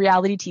mind with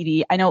reality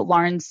TV. I know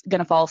Lauren's going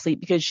to fall asleep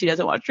because she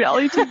doesn't watch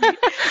reality TV.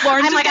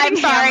 Lauren's I'm like, I'm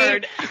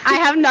sorry. I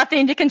have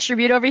nothing to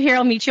contribute over here.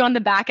 I'll meet you on the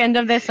back end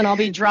of this and I'll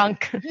be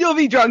drunk. You'll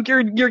be drunk.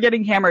 You're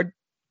getting hammered.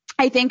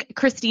 I think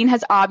Christine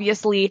has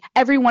obviously,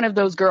 every one of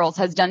those girls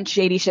has done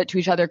shady shit to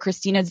each other.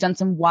 Christine has done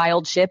some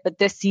wild shit, but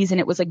this season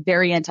it was like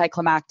very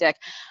anticlimactic.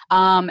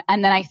 And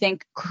then I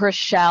think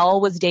Chriselle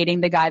was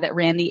dating the guy that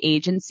ran the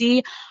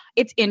agency.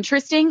 It's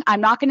interesting.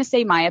 I'm not going to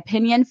say my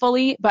opinion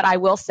fully, but I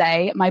will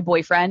say my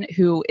boyfriend,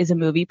 who is a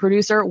movie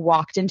producer,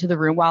 walked into the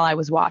room while I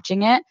was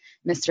watching it.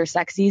 Mr.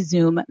 Sexy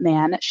Zoom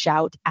Man,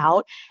 shout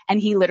out. And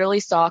he literally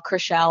saw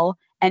Chriselle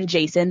and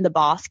Jason, the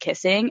boss,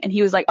 kissing. And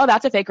he was like, oh,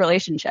 that's a fake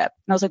relationship.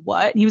 And I was like,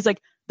 what? And he was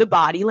like, the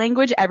body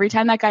language, every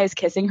time that guy is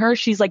kissing her,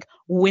 she's like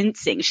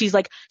wincing. She's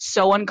like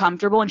so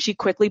uncomfortable and she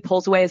quickly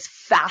pulls away as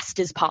fast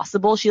as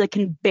possible. She like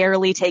can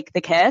barely take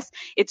the kiss.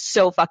 It's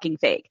so fucking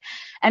fake.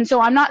 And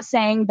so I'm not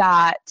saying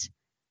that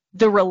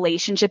the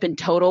relationship in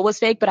total was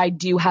fake, but I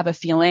do have a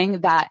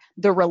feeling that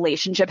the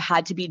relationship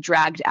had to be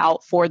dragged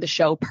out for the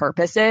show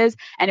purposes.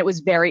 And it was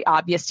very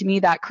obvious to me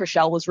that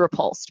Chriselle was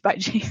repulsed by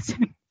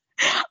Jason.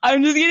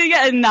 I'm just going to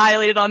get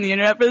annihilated on the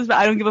internet for this, but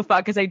I don't give a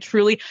fuck because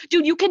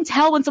dude, you can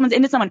tell when someone's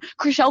into someone.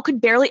 Chriselle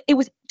could barely, it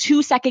was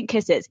 2-second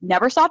kisses.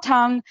 Never saw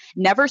tongue,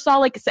 never saw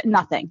like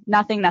nothing.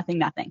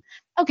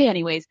 Okay,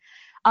 anyways.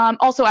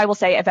 Also, I will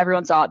say if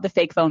everyone saw the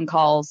fake phone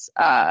calls,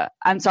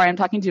 I'm sorry, I'm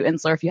talking to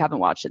Insler if you haven't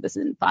watched it. This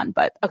isn't fun,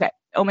 but okay.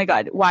 Oh my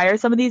God. Why are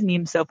some of these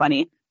memes so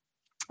funny?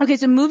 Okay,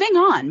 so moving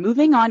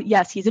on.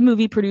 Yes, he's a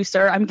movie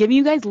producer. I'm giving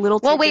you guys little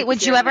tips. Well, wait,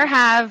 would you ever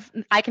have,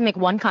 I can make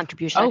one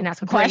contribution. I can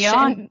ask a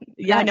question.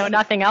 Yes. I know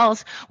nothing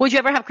else. Would you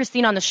ever have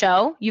Christine on the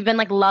show? You've been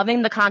like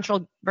loving the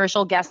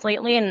controversial guest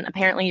lately, and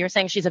apparently you're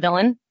saying she's a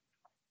villain.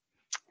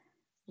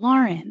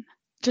 Lauren,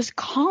 just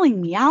calling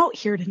me out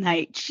here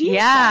tonight. Jesus.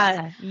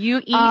 Yeah, you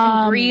eat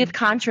and breathe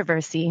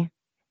controversy.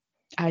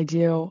 I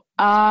do.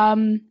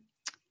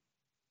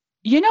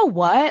 You know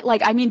what?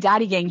 Like, I mean,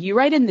 Daddy Gang, you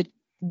write in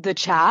the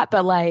chat,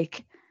 but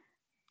like,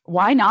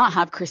 why not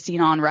have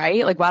Christine on,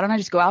 right? Like, why don't I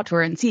just go out to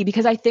her and see?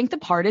 Because I think the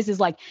part is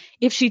like,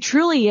 if she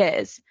truly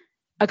is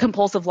a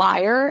compulsive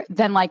liar,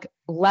 then like,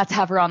 let's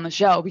have her on the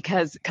show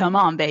because come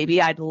on,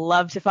 baby, I'd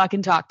love to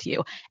fucking talk to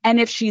you. And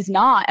if she's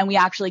not, and we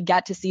actually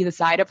get to see the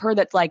side of her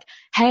that's like,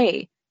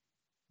 hey,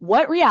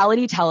 what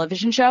reality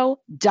television show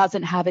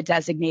doesn't have a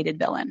designated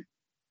villain?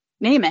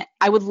 Name it.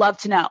 I would love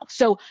to know.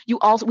 So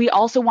we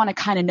also want to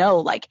kind of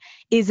know, like,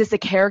 is this a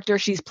character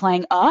she's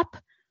playing up,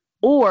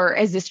 or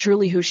is this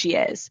truly who she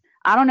is?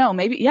 I don't know.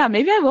 Maybe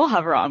I will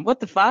have her on. What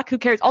the fuck? Who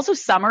cares? Also,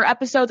 summer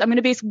episodes. I'm going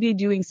to basically be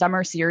doing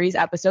summer series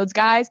episodes,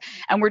 guys.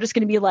 And we're just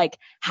going to be like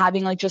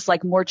having like just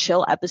like more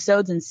chill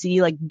episodes and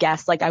see like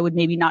guests like I would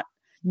maybe not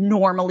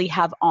normally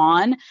have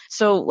on.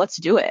 So let's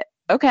do it.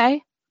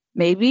 Okay.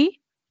 Maybe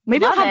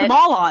I'll have them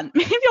all on.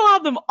 Maybe I'll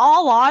have them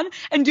all on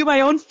and do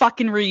my own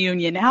fucking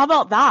reunion. How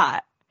about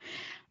that?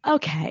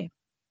 Okay.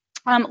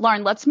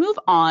 Lauren, let's move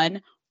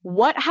on.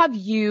 What have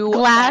you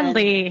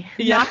Gladly.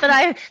 Not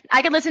that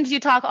I could listen to you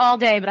talk all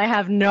day, but I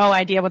have no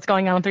idea what's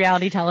going on with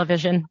reality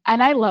television.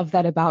 And I love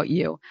that about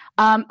you.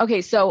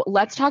 Okay, so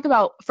let's talk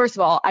about, first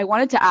of all, I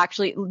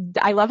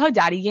love how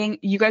Daddy Gang,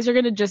 you guys are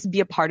going to just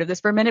be a part of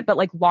this for a minute, but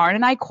like Lauren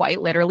and I quite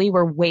literally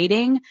were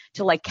waiting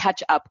to like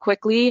catch up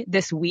quickly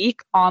this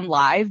week on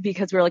live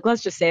because we were like,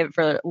 let's just save it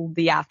for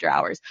the after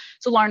hours.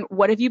 So Lauren,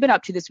 what have you been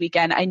up to this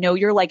weekend? I know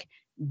you're like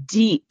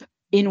deep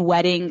in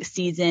wedding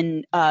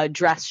season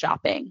dress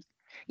shopping.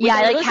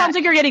 Yeah, it sounds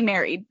like you're getting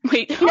married.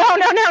 Wait.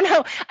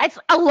 No. It's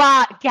a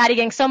lot, Daddy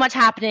Gang. So much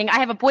happening. I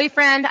have a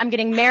boyfriend. I'm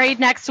getting married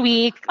next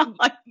week.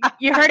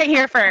 You heard it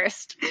here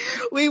first.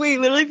 Wait.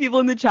 Literally,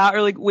 people in the chat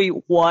are like, wait,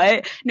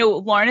 what? No,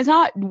 Lauren is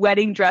not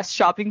wedding dress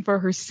shopping for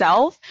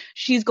herself.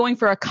 She's going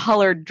for a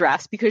colored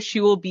dress because she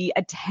will be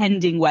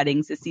attending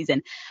weddings this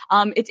season.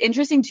 It's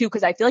interesting too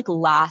because I feel like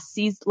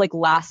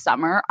last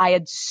summer, I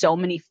had so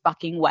many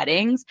fucking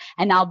weddings,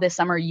 and now this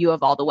summer you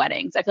have all the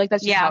weddings. I feel like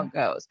that's just how it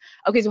goes.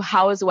 Okay, so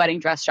how is the wedding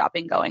dress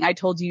shopping going? I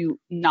told you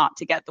not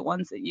to get the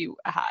ones that you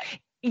had.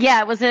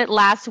 Yeah, was it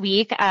last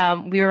week?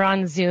 We were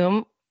on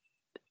Zoom.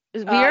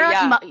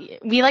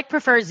 We like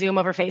prefer Zoom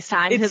over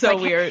FaceTime. It's so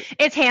weird.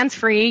 It's hands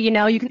free, you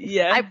know. You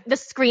can the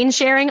screen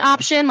sharing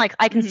option. Like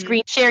I can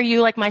screen share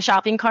you like my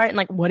shopping cart and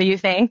like what do you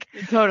think?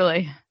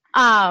 Totally.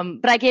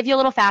 But I gave you a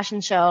little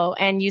fashion show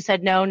and you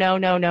said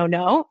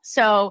no.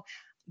 So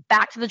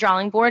back to the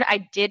drawing board.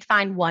 I did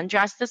find one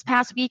dress this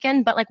past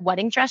weekend, but like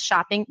wedding dress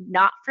shopping,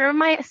 not for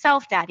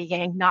myself, Daddy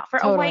Gang, not for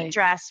a white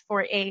dress,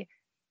 for a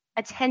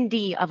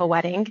attendee of a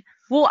wedding.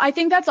 Well, I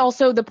think that's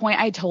also the point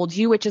I told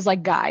you, which is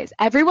like, guys,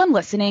 everyone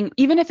listening,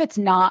 even if it's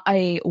not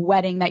a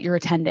wedding that you're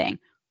attending,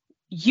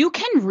 you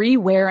can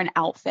rewear an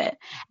outfit.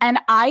 And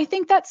I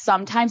think that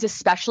sometimes,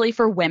 especially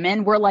for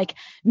women, we're like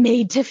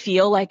made to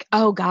feel like,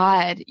 oh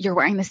God, you're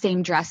wearing the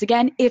same dress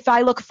again. If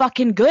I look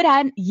fucking good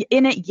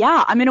in it,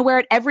 yeah, I'm going to wear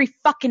it every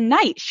fucking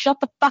night.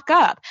 Shut the fuck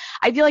up.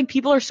 I feel like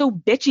people are so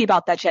bitchy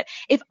about that shit.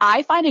 If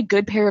I find a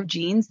good pair of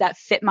jeans that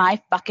fit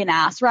my fucking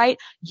ass right,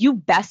 you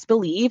best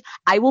believe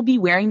I will be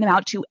wearing them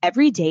out to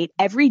every date,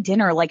 every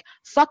dinner, like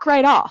fuck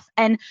right off.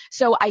 And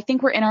so I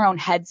think we're in our own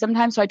heads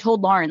sometimes. So I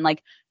told Lauren,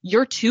 like,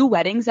 your 2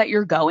 weddings that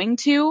you're going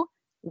to,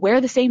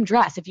 wear the same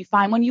dress. If you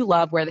find one you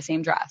love, wear the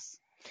same dress.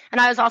 And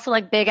I was also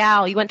like, Big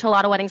Al, you went to a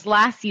lot of weddings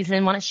last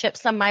season. Want to ship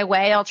some my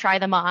way? I'll try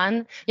them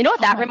on. You know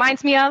what that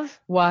reminds me of?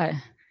 What?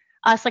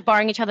 Us like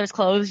borrowing each other's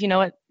clothes. You know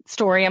what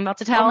story I'm about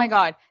to tell? Oh my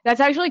God. That's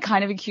actually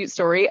kind of a cute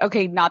story.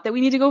 Okay, not that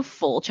we need to go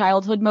full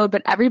childhood mode,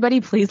 but everybody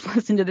please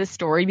listen to this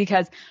story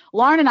because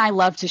Lauren and I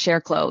love to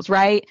share clothes,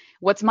 right?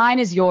 What's mine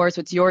is yours.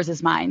 What's yours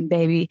is mine,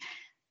 baby.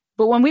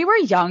 But when we were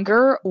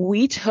younger,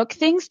 we took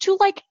things to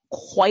like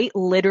quite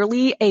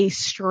literally a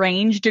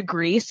strange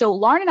degree. So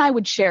Lauren and I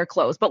would share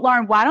clothes. But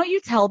Lauren, why don't you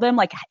tell them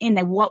like in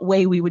what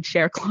way we would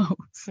share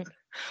clothes?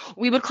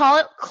 We would call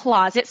it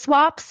closet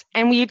swaps,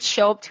 and we'd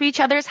show up to each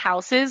other's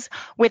houses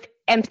with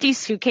empty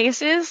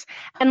suitcases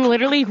and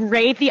literally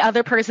raid the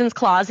other person's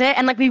closet.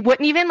 And like we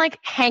wouldn't even like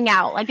hang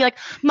out. I'd be like,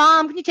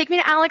 Mom, can you take me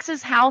to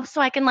Alex's house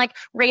so I can like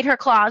raid her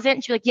closet?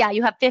 And she'd be like, yeah,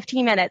 you have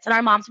 15 minutes. And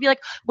our moms would be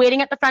like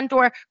waiting at the front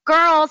door,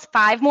 girls,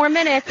 5 more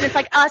minutes. And it's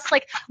like us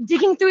like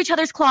digging through each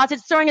other's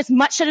closets, throwing as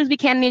much shit as we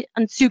can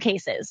in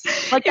suitcases.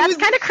 Like that's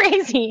kind of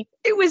crazy.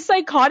 It was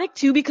psychotic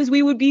too because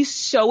we would be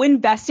so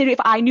invested. If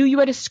I knew you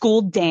had a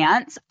school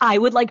dance, I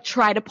would like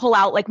try to pull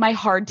out like my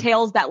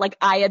hardtails that like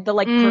I had the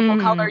like purple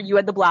color, you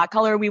had the black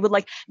color. We would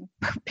like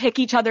pick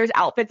each other's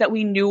outfits that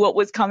we knew what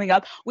was coming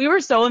up. We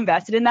were so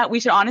invested in that. We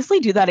should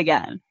honestly do that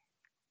again.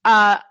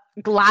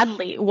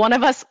 Gladly. One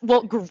of us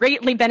will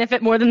greatly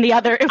benefit more than the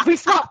other if we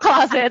swap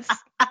closets.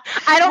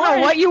 I don't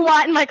know what you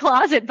want in my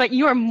closet, but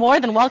you are more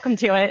than welcome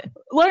to it.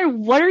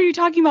 Lauren, what are you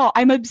talking about?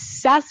 I'm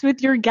obsessed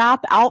with your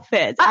Gap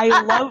outfits.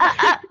 I love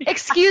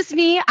Excuse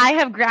me, I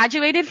have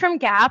graduated from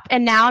Gap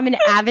and now I'm an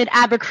avid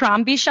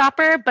Abercrombie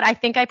shopper, but I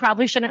think I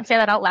probably shouldn't say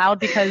that out loud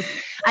because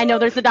I know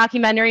there's a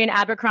documentary in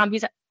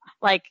Abercrombie's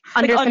like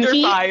under some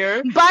heat.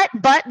 Fire.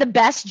 But the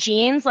best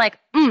jeans, like,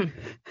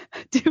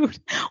 Dude,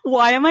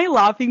 why am I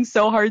laughing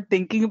so hard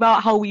thinking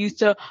about how we used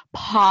to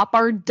pop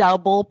our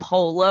double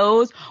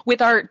polos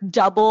with our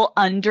double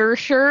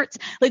undershirts?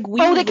 Like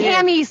the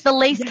camis, the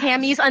lace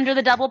camis under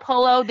the double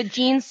polo, the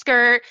jean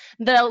skirt,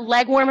 the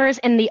leg warmers,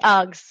 and the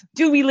Uggs.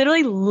 Dude, we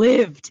literally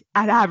lived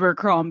at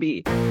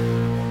Abercrombie.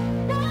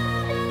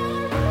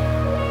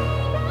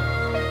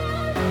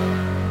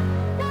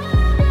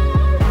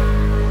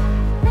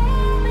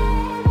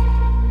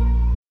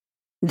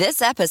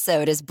 This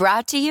episode is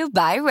brought to you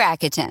by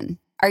Rakuten.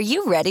 Are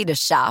you ready to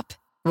shop?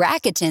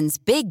 Rakuten's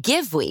Big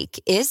Give Week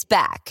is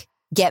back.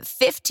 Get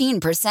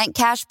 15%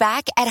 cash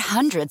back at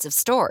hundreds of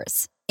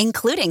stores,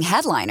 including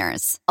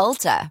headliners,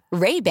 Ulta,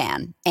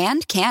 Ray-Ban,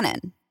 and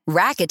Canon.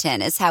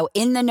 Rakuten is how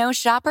in-the-know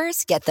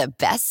shoppers get the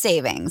best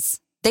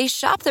savings. They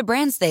shop the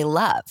brands they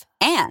love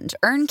and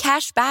earn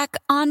cash back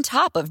on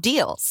top of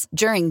deals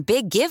during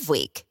Big Give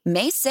Week,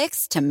 May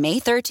 6th to May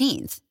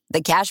 13th.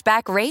 The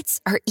cashback rates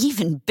are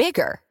even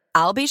bigger.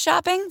 I'll be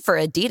shopping for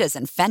Adidas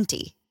and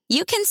Fenty.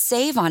 You can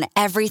save on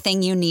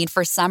everything you need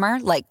for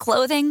summer, like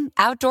clothing,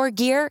 outdoor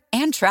gear,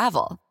 and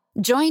travel.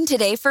 Join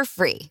today for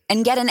free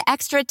and get an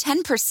extra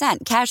 10%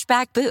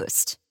 cashback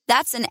boost.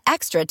 That's an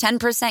extra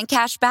 10%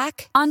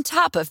 cashback on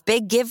top of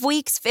Big Give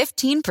Week's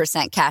 15%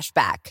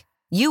 cashback.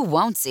 You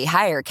won't see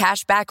higher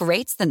cashback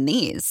rates than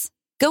these.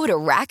 Go to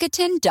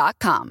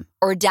Rakuten.com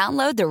or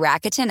download the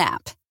Rakuten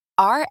app.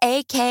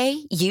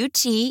 Rakuten.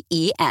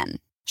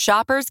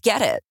 Shoppers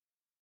get it.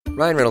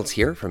 Ryan Reynolds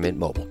here from Mint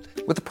Mobile.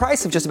 With the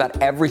price of just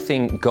about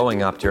everything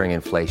going up during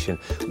inflation,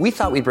 we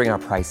thought we'd bring our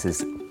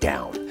prices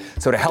down.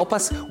 So to help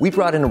us, we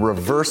brought in a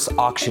reverse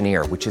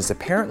auctioneer, which is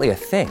apparently a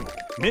thing.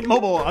 Mint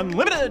Mobile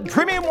Unlimited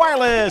Premium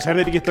Wireless. How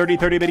to get 30,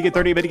 30, how to get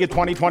 30, how to get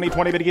 20, 20,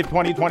 20, how to get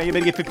 20, 20, how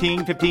to get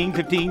 15, 15,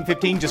 15,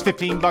 15, just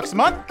 $15 a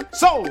month?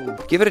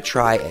 Sold! Give it a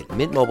try at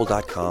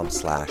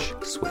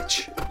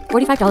mintmobile.com/switch.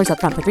 $45 up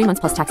front for 3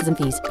 months plus taxes and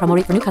fees. Promo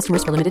rate for new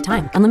customers for limited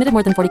time. Unlimited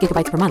more than 40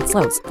 gigabytes per month.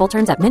 Slows full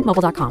terms at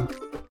mintmobile.com.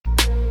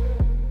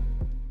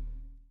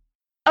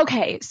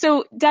 Okay,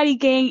 so Daddy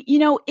Gang,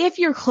 if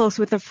you're close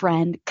with a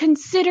friend,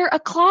 consider a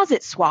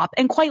closet swap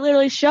and quite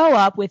literally show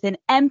up with an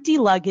empty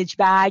luggage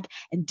bag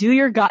and do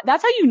your gut.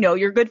 That's how you know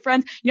you're good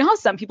friends. You know how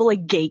some people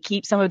like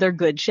gatekeep some of their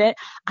good shit?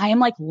 I am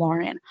like,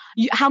 Lauren,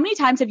 how many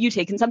times have you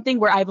taken something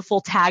where I have a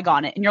full tag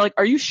on it and you're like,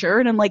 are you sure?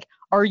 And I'm like,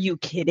 are you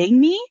kidding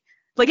me?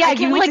 Like, yeah, I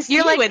can't wait to see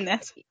you in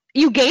this.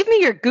 You gave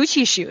me your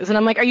Gucci shoes, and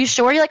I'm like, are you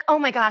sure? You're like, oh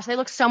my gosh, they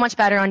look so much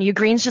better on you.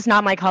 Green's just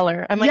not my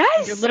color. I'm like,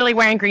 yes. You're literally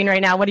wearing green right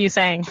now. What are you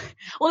saying?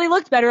 Well, they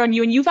looked better on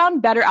you, and you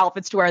found better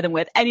outfits to wear them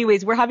with.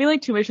 Anyways, we're having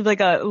like too much of like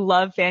a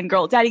love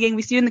fangirl. Daddy Gang,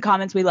 we see you in the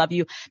comments. We love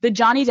you. The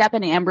Johnny Depp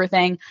and Amber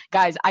thing,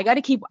 guys, I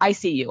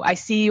see you. I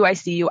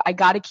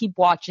got to keep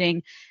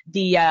watching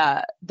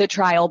the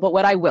trial. But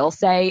what I will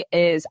say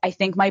is I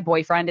think my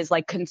boyfriend is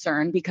like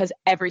concerned because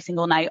every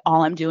single night,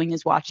 all I'm doing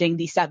is watching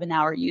the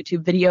 7-hour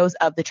YouTube videos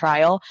of the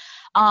trial.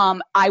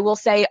 I will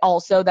say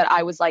also that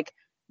I was like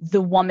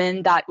the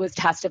woman that was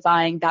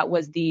testifying, that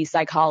was the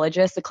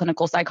psychologist, the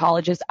clinical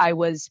psychologist. I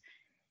was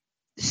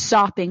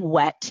sopping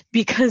wet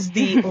because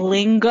the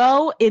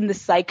lingo in the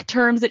psych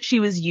terms that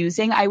she was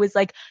using, I was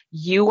like,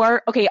 you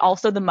are okay.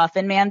 Also the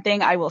Muffin Man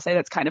thing, I will say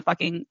that's kind of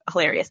fucking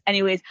hilarious.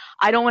 Anyways,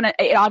 I don't want to,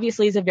 it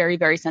obviously is a very,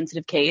 very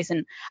sensitive case.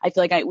 And I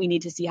feel like we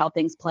need to see how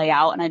things play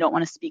out. And I don't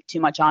want to speak too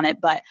much on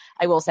it, but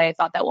I will say I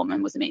thought that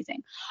woman was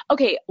amazing.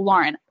 Okay,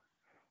 Lauren.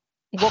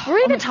 What were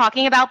we even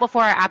talking about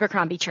before our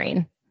Abercrombie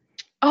train?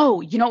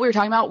 Oh, you know what we were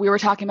talking about? We were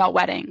talking about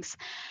weddings.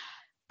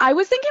 I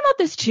was thinking about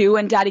this too,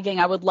 and Daddy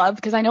Gang, I would love,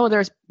 because I know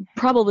there's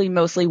probably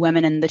mostly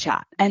women in the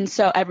chat. And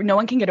so no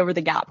one can get over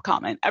the Gap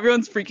comment.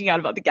 Everyone's freaking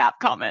out about the Gap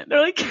comment. They're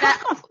like,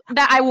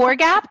 that I wore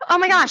Gap? Oh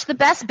my gosh, the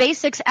best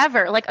basics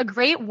ever. Like a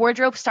great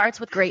wardrobe starts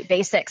with great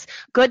basics.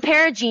 Good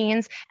pair of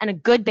jeans and a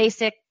good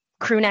basic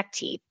crew neck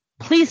tee.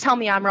 Please tell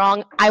me I'm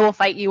wrong. I will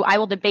fight you. I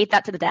will debate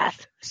that to the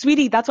death.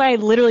 Sweetie, that's why I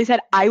literally said,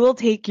 I will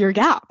take your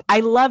Gap. I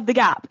love the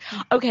Gap.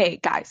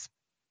 Okay, guys.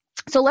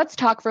 So let's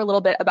talk for a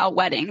little bit about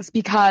weddings,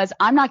 because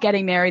I'm not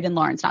getting married and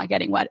Lauren's not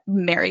getting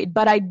married.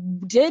 But I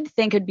did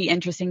think it'd be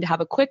interesting to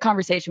have a quick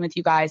conversation with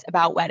you guys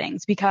about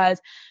weddings,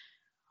 because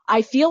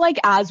I feel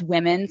like as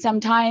women,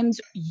 sometimes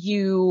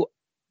you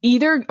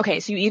either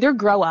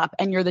grow up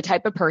and you're the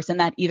type of person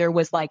that either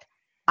was like,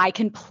 I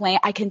can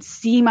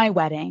see my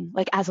wedding.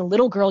 Like as a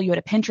little girl, you had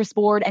a Pinterest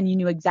board and you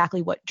knew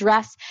exactly what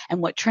dress and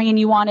what train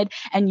you wanted,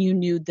 and you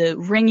knew the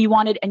ring you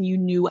wanted, and you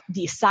knew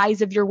the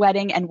size of your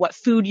wedding and what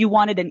food you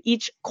wanted and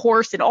each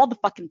course and all the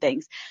fucking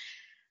things.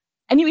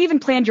 And you even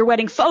planned your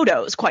wedding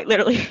photos, quite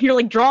literally. You're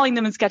like drawing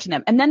them and sketching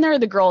them. And then there are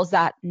the girls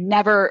that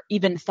never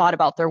even thought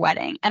about their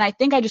wedding. And I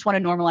think I just want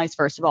to normalize,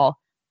 first of all,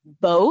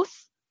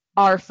 both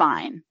are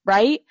fine,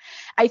 right?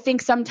 I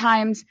think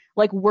sometimes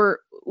like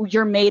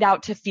you're made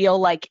out to feel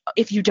like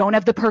if you don't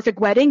have the perfect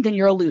wedding, then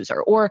you're a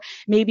loser. Or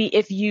maybe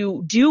if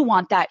you do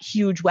want that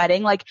huge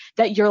wedding, like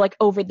that you're like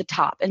over the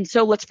top. And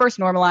so let's first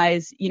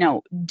normalize,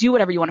 do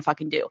whatever you want to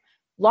fucking do.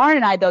 Lauren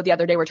and I, though, the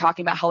other day were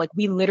talking about how like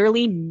we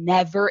literally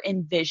never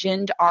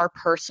envisioned our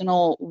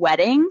personal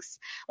weddings.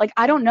 Like,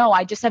 I don't know.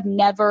 I just have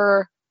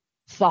never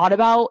thought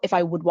about if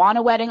I would want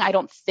a wedding. I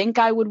don't think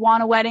I would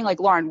want a wedding. Like,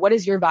 Lauren, what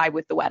is your vibe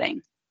with the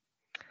wedding?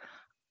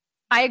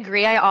 I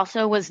agree. I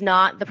also was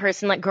not the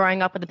person like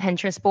growing up with a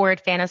Pinterest board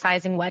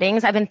fantasizing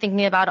weddings. I've been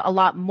thinking about it a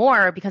lot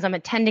more because I'm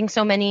attending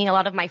so many. A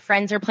lot of my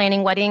friends are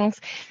planning weddings.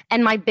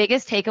 And my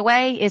biggest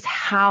takeaway is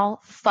how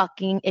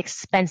fucking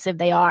expensive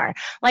they are.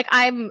 Like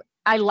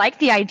I like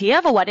the idea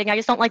of a wedding. I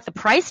just don't like the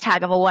price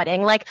tag of a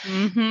wedding. Like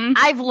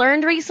I've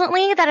learned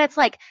recently that it's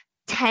like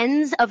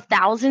tens of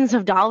thousands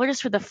of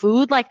dollars for the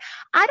food. Like,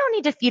 I don't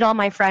need to feed all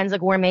my friends a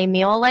gourmet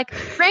meal. Like,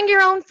 bring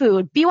your own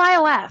food.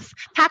 BYOF.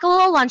 Pack a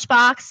little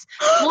lunchbox,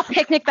 little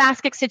picnic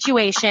basket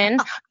situation.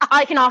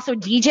 I can also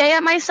DJ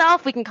it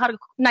myself. We can cut a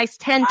nice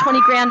 10,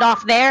 20 grand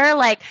off there.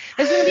 Like,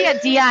 this is going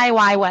to be a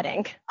DIY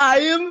wedding. I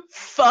am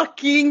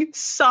fucking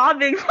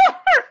sobbing.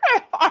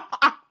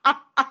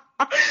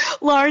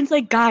 Lauren's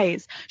like,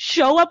 guys,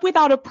 show up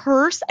without a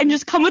purse and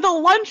just come with a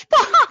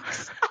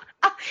lunchbox.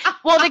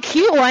 Well, the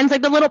cute ones,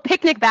 like the little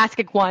picnic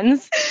basket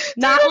ones,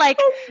 not like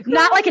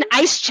an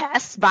ice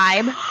chest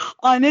vibe.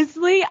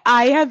 Honestly,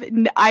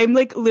 I'm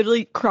like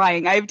literally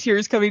crying. I have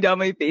tears coming down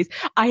my face.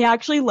 I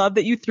actually love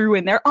that you threw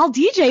in there, I'll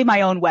DJ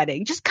my own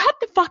wedding. Just cut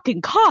the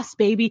fucking cost,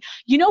 baby.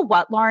 You know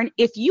what, Lauren?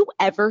 If you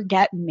ever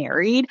get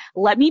married,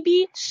 let me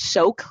be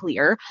so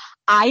clear.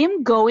 I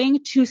am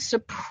going to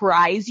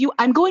surprise you.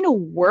 I'm going to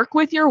work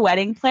with your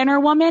wedding planner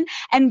woman,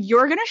 and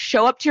you're going to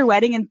show up to your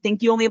wedding and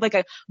think you only have like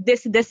a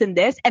this, and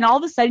this. And all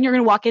of a sudden you're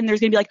going to walk in,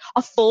 there's going to be like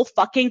a full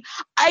fucking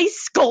ice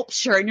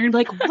sculpture. And you're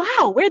going to be like,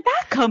 wow, where'd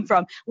that come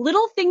from?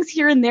 Little things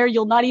here and there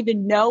you'll not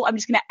even know. I'm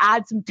just going to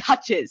add some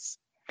touches.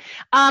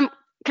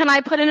 Can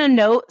I put in a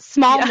note,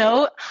 small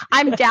note?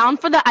 I'm down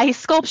for the ice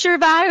sculpture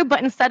vibe,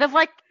 but instead of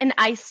like an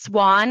ice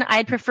swan,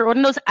 I'd prefer one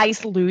of those ice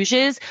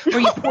luges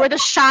where you pour the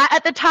shot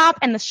at the top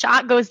and the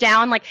shot goes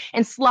down like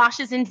and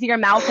sloshes into your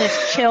mouth and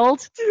it's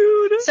chilled.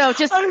 Dude, so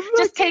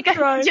just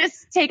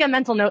take a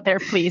mental note there,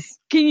 please.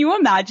 Can you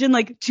imagine,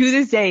 like, to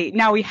this day,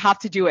 now we have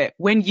to do it.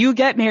 When you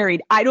get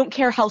married, I don't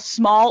care how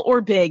small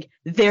or big,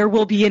 there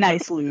will be an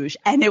ice luge,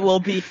 and it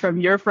will be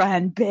from your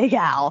friend Big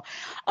Al.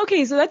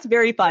 Okay, so that's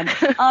very fun.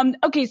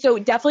 Okay, so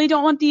definitely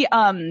don't want the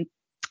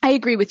I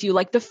agree with you,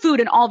 like the food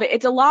and all of it.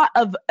 It's a lot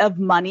of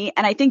money.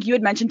 And I think you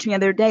had mentioned to me the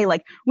other day,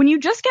 like when you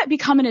just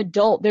become an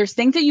adult, there's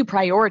things that you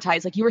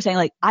prioritize. Like you were saying,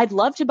 like, I'd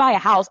love to buy a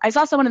house. I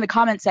saw someone in the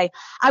comments say,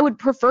 I would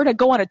prefer to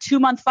go on a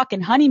 2-month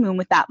fucking honeymoon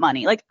with that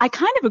money. Like, I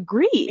kind of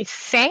agree.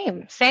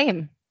 Same.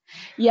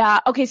 Yeah.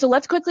 Okay. So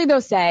let's quickly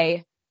though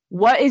say,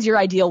 what is your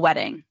ideal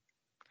wedding?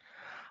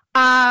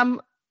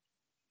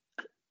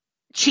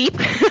 Cheap.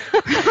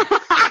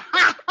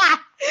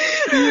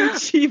 You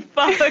cheap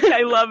fuck.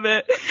 I love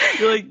it.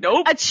 You're like,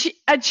 nope.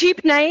 A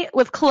cheap night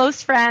with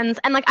close friends,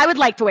 and like I would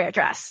like to wear a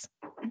dress.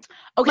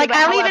 Okay, like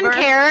I don't even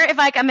care if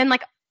like I'm in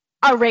like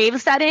a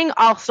rave setting,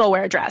 I'll still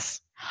wear a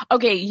dress.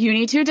 Okay, you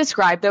need to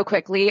describe though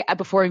quickly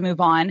before we move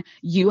on.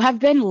 You have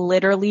been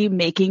literally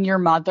making your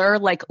mother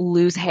like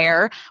lose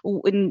hair.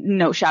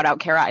 No, shout out,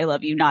 Kara. I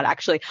love you. Not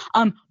actually.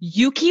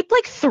 You keep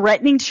like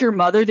threatening to your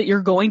mother that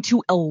you're going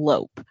to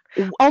elope.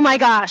 Oh my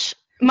gosh.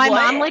 My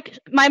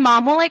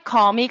mom will like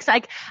call me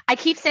because I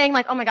keep saying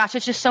like, oh my gosh,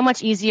 it's just so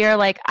much easier.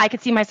 Like I could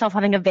see myself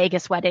having a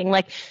Vegas wedding.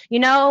 Like, you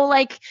know,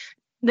 like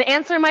the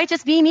answer might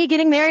just be me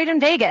getting married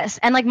in Vegas.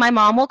 And like my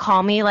mom will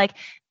call me like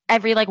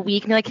every like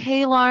week and be like,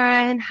 hey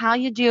Lauren, how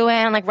you doing?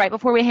 And, like right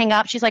before we hang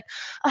up, she's like,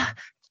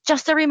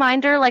 just a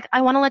reminder, like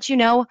I want to let you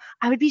know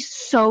I would be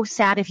so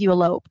sad if you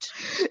eloped.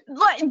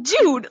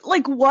 Dude,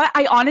 like what?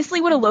 I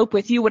honestly would elope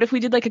with you. What if we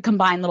did like a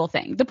combined little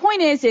thing? The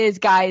point is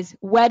guys,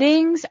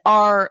 weddings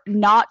are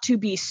not to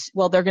be,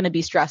 well, they're going to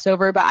be stressed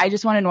over, but I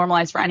just want to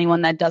normalize for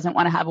anyone that doesn't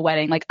want to have a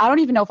wedding. Like I don't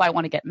even know if I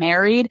want to get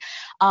married.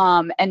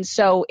 And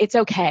so it's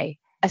okay.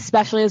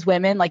 Especially as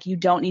women, like you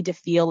don't need to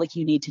feel like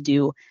you need to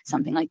do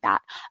something like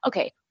that.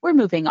 Okay, we're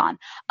moving on.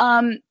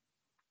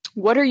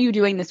 What are you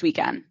doing this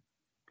weekend?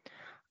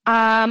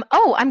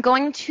 I'm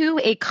going to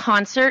a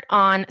concert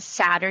on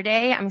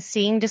Saturday. I'm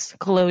seeing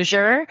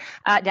Disclosure.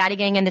 Daddy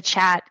Gang in the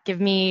chat,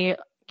 give me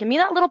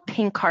that little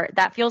pink heart.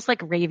 That feels like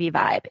ravey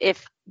vibe.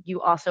 If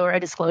you also are a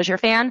Disclosure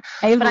fan.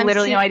 I have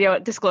literally no idea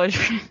what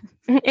Disclosure is.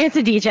 It's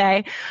a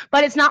DJ,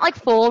 but it's not like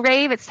full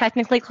rave. It's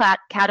technically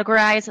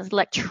categorized as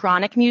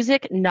electronic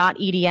music, not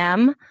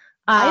EDM.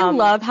 I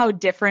love how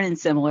different and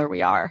similar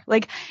we are.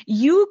 Like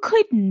you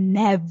could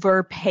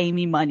never pay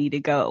me money to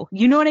go.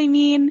 You know what I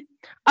mean?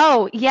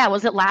 Oh, yeah.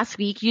 Was it last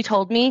week you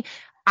told me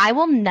I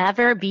will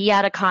never be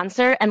at a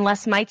concert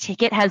unless my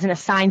ticket has an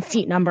assigned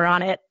seat number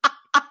on it?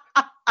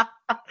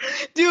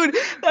 Dude,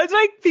 that's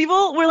like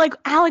people were like,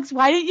 Alex,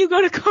 why didn't you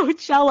go to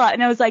Coachella?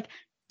 And I was like,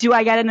 do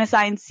I get an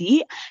assigned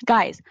seat?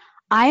 Guys,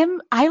 I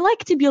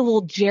like to be a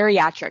little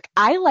geriatric.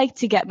 I like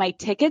to get my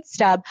ticket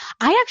stub.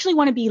 I actually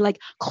want to be like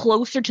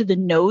closer to the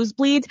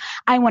nosebleeds.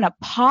 I want a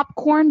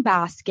popcorn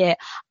basket.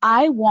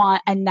 I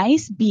want a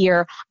nice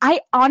beer.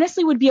 I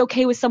honestly would be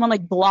okay with someone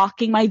like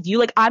blocking my view.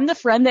 Like I'm the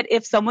friend that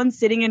if someone's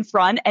sitting in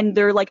front and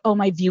they're like, oh,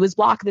 my view is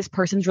blocked, this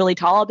person's really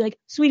tall, I'll be like,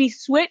 sweetie,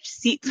 switch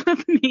seats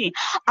with me.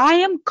 I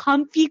am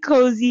comfy,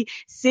 cozy,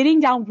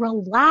 sitting down,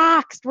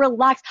 relaxed.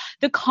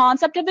 The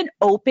concept of an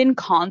open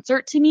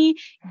concert to me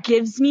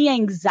gives me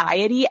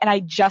anxiety. And I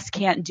just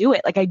can't do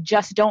it. Like I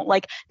just don't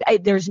like.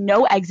 There's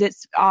no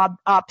exits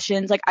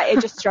options. Like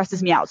it just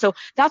stresses me out. So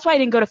that's why I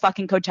didn't go to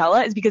fucking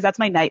Coachella. Is because that's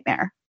my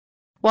nightmare.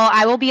 Well,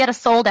 I will be at a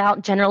sold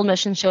out general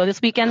admission show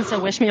this weekend. So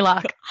wish me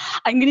luck.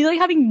 I'm gonna be like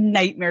having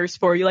nightmares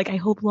for you. Like I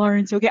hope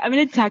Lauren's okay. I'm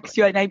gonna text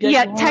you at night. Like,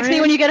 yeah, text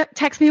me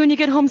when you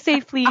get home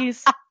safe,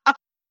 please.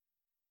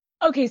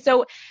 Okay,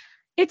 so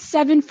It's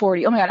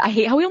 7:40. Oh my God. I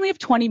hate how we only have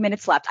 20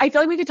 minutes left. I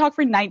feel like we could talk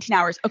for 19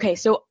 hours. Okay.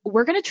 So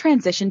we're going to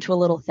transition to a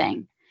little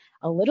thing.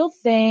 A little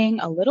thing.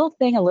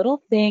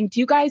 Do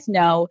you guys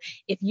know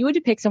if you had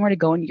to pick somewhere to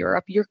go in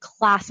Europe, you're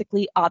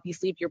classically,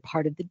 obviously, if you're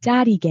part of the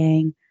daddy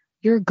gang,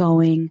 you're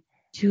going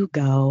to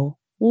go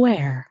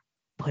where?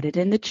 Put it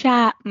in the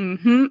chat. Oui,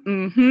 motherfuckers.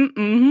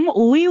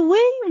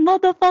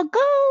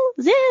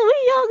 Yeah,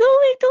 we are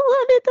going to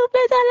a little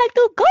place I like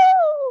to go.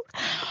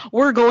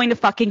 We're going to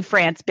fucking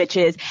France,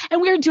 bitches.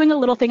 And we're doing a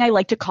little thing I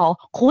like to call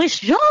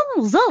questions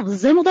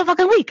of the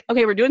motherfucking week.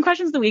 Okay, we're doing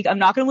questions of the week. I'm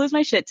not going to lose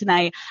my shit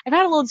tonight. I've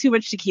had a little too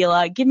much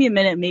tequila. Give me a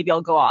minute. Maybe I'll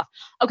go off.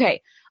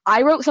 Okay.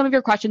 I wrote some of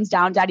your questions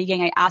down, Daddy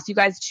Gang. I asked you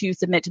guys to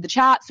submit to the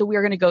chat. So we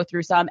are going to go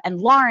through some. And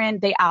Lauren,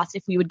 they asked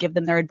if we would give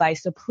them their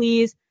advice. So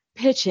please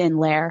pitch in,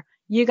 Lair.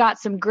 You got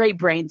some great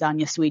brains on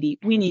you, sweetie.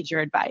 We need your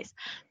advice.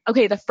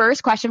 Okay, the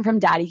first question from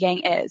Daddy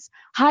Gang is,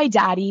 hi,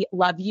 Daddy,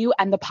 love you,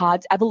 and the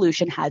pod's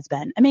evolution has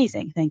been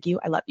amazing. Thank you.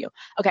 I love you.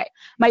 Okay,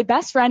 my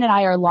best friend and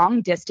I are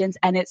long distance,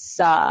 and it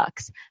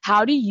sucks.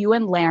 How do you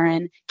and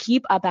Laren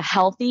keep up a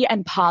healthy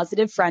and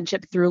positive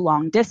friendship through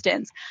long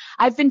distance?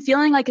 I've been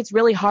feeling like it's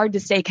really hard to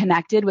stay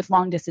connected with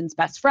long distance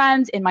best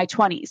friends in my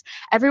 20s.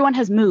 Everyone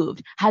has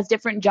moved, has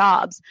different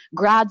jobs,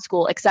 grad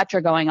school,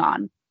 etc. going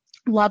on.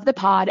 Love the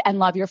pod and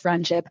love your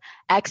friendship.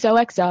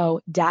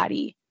 XOXO,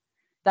 Daddy.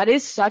 That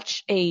is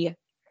such a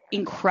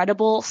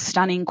incredible,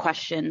 stunning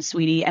question,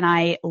 sweetie. And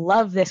I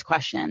love this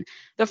question.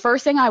 The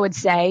first thing I would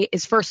say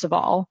is, first of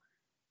all,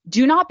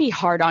 do not be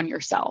hard on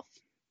yourself.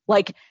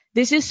 Like,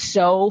 this is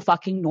so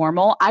fucking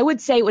normal. I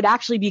would say it would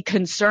actually be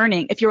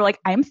concerning if you're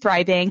like, I'm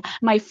thriving,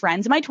 my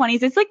friends in my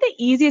 20s. It's like the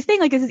easiest thing.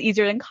 Like, this is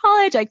easier than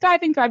college, like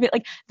thriving.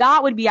 Like,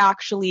 that would be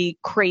actually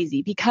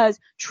crazy because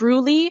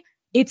truly,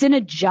 it's an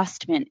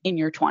adjustment in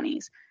your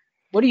 20s.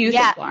 What do you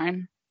think,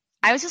 Lauren?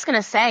 I was just going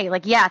to say,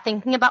 like,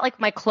 thinking about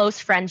like my close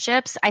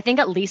friendships, I think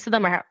at least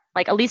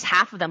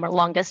half of them are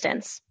long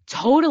distance.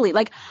 Totally.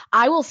 Like,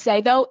 I will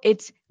say though,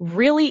 it's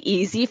really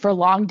easy for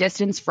long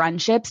distance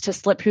friendships to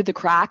slip through the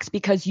cracks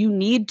because you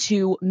need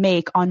to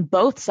make on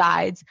both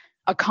sides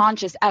a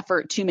conscious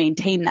effort to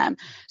maintain them.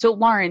 So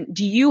Lauren,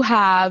 do you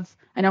have,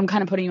 I know I'm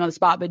kind of putting you on the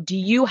spot, but do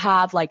you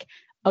have like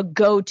a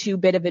go-to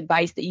bit of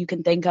advice that you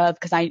can think of?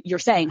 Because you're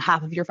saying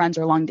half of your friends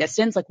are long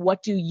distance. Like,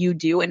 what do you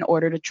do in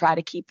order to try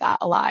to keep that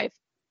alive?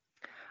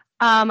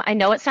 I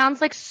know it sounds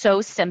like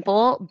so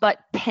simple, but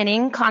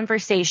pinning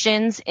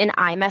conversations in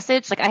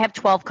iMessage, like I have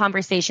 12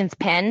 conversations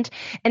pinned,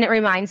 and it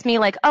reminds me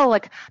like, oh,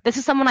 like this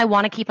is someone I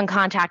want to keep in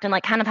contact and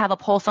like kind of have a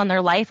pulse on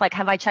their life. Like,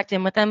 have I checked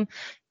in with them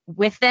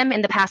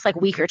in the past like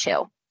week or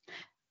two?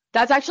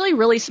 That's actually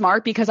really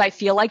smart because I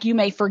feel like you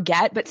may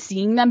forget, but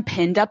seeing them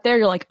pinned up there,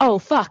 you're like, oh,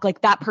 fuck,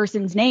 like that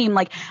person's name.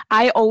 Like,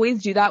 I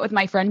always do that with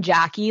my friend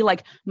Jackie.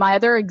 Like, my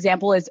other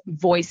example is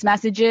voice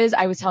messages.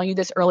 I was telling you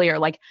this earlier.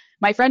 Like,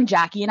 my friend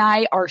Jackie and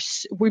I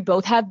we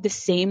both have the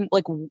same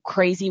like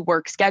crazy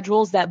work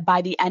schedules that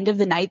by the end of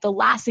the night, the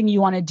last thing you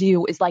want to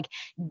do is like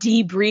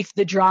debrief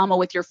the drama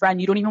with your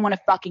friend. You don't even want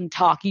to fucking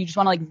talk. You just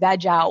want to like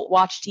veg out,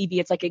 watch TV.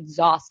 It's like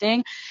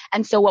exhausting.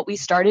 And so what we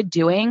started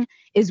doing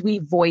is we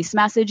voice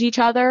message each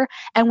other,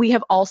 and we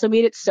have also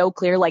made it so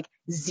clear, like,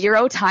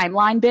 zero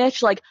timeline,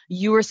 bitch. Like,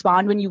 you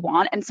respond when you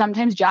want. And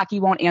sometimes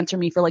Jackie won't answer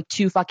me for like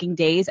 2 fucking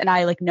days. And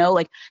I like know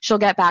like she'll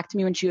get back to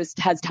me when she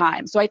has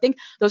time. So I think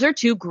those are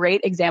 2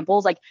 great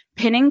examples, like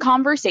pinning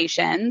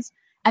conversations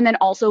and then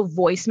also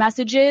voice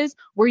messages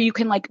where you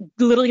can like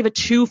literally give a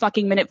 2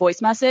 fucking minute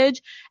voice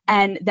message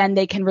and then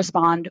they can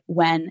respond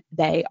when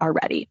they are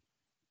ready.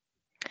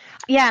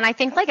 Yeah, and I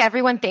think like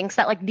everyone thinks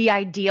that like the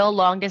ideal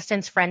long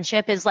distance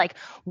friendship is like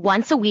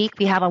once a week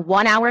we have a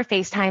 1-hour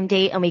FaceTime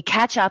date and we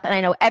catch up and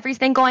I know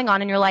everything going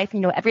on in your life, you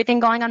know everything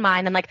going on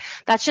mine, and like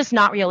that's just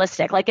not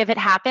realistic. Like if it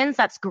happens,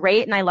 that's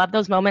great, and I love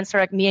those moments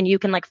where like me and you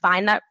can like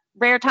find that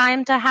rare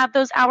time to have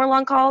those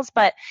hour-long calls,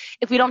 but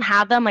if we don't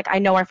have them, like I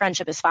know our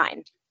friendship is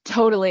fine.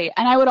 Totally.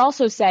 And I would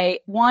also say,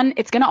 one,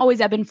 it's going to always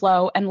ebb and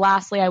flow, and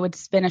lastly, I would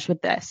finish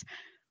with this.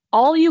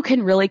 All you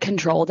can really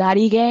control,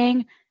 Daddy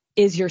Gang,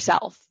 is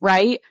yourself,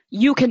 right?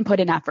 You can put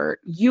in effort.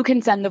 You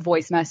can send the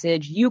voice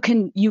message. You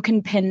can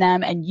pin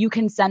them, and you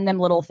can send them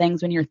little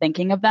things when you're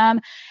thinking of them,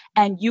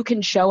 and you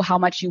can show how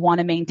much you want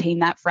to maintain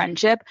that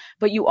friendship.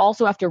 But you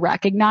also have to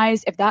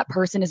recognize if that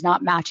person is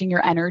not matching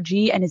your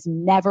energy and is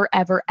never,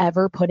 ever,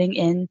 ever putting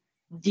in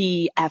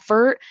the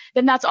effort,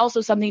 then that's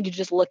also something to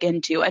just look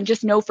into and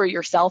just know for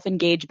yourself,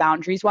 engage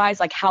boundaries wise,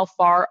 like how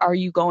far are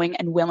you going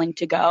and willing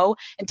to go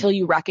until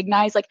you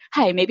recognize like,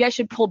 hey, maybe I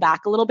should pull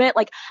back a little bit.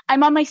 Like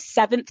I'm on my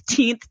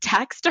 17th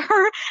text to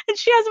her and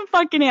she hasn't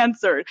fucking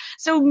answered.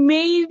 So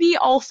maybe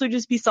also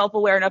just be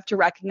self-aware enough to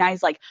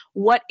recognize like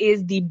what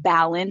is the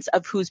balance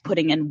of who's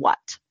putting in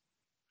what.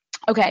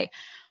 Okay.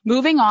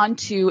 Moving on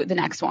to the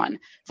next one.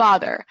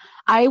 Father,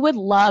 I would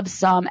love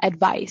some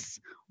advice.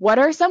 What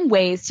are some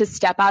ways to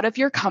step out of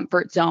your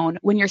comfort zone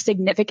when your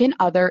significant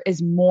other is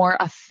more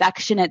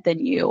affectionate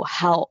than you?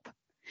 Help.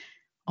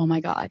 Oh my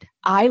God.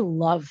 I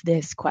love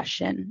this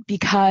question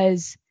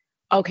because,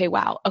 okay,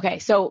 wow. Okay.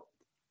 So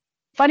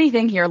funny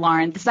thing here,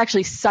 Lauren, this is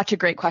actually such a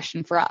great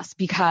question for us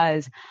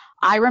because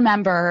I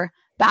remember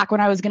back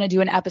when I was going to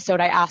do an episode,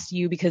 I asked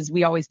you, because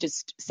we always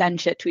just send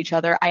shit to each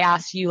other. I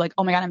asked you like,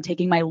 oh my God, I'm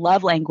taking my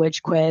love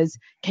language quiz.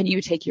 Can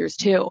you take yours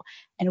too?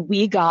 And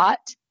we got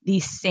the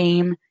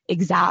same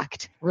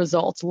exact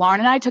results.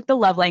 Lauren and I took the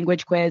love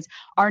language quiz.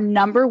 Our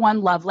number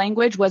one love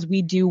language was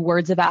we do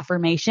words of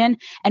affirmation.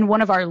 And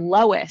one of our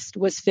lowest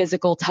was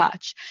physical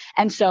touch.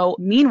 And so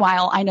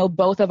meanwhile, I know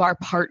both of our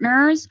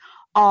partners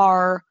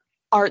are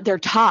their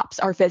tops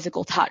are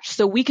physical touch.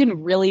 So we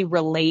can really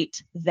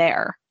relate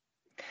there.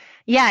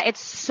 Yeah, it's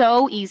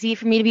so easy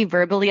for me to be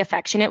verbally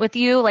affectionate with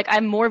you. Like,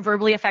 I'm more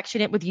verbally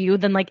affectionate with you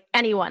than like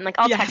anyone. Like,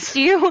 I'll text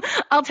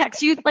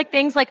you like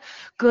things like,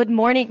 good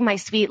morning, my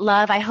sweet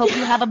love. I hope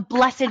you have a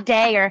blessed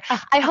day. Or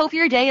I hope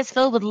your day is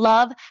filled with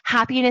love,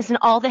 happiness, and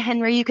all the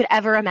Henry you could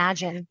ever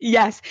imagine.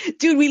 Yes.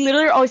 Dude, we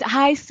literally are always,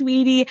 hi,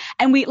 sweetie.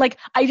 And we like,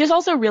 I just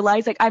also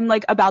realized like, I'm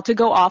like about to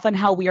go off on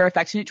how we are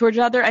affectionate towards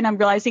each other. And I'm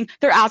realizing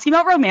they're asking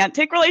about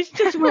romantic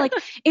relationships. And we're like,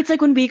 it's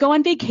like when we go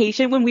on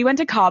vacation, when we went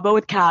to Cabo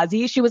with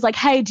Kazi, she was like,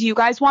 hey, do you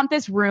guys want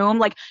this room?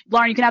 Like,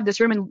 Lauren, you can have this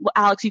room, and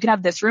Alex, you can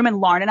have this room. And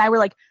Lauren and I were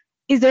like,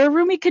 is there a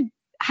room we could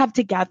have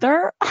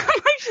together?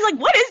 She's like,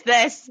 what is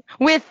this?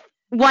 With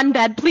one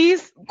bed,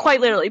 please? Quite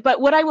literally.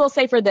 But what I will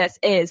say for this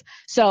is,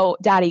 so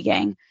Daddy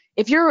Gang,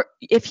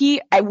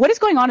 what is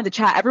going on in the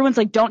chat? Everyone's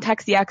like, don't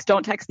text the ex,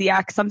 don't text the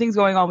ex. Something's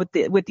going on with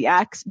the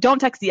ex. Don't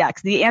text the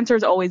ex. The answer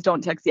is always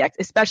don't text the ex,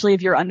 especially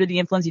if you're under the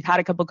influence, you've had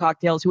a couple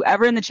cocktails.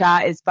 Whoever in the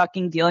chat is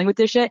fucking dealing with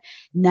this shit,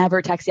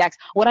 never text the ex.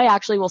 What I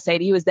actually will say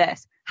to you is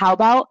this. How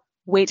about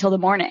wait till the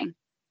morning?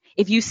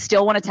 If you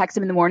still want to text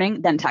him in the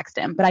morning, then text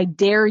him. But I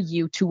dare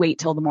you to wait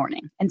till the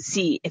morning and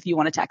see if you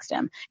want to text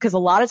him. Because a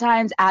lot of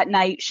times at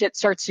night, shit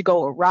starts to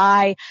go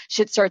awry.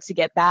 Shit starts to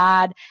get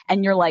bad.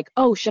 And you're like,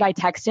 oh, should I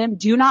text him?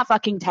 Do not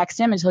fucking text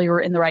him until you're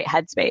in the right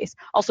headspace.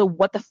 Also,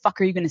 what the fuck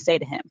are you going to say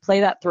to him?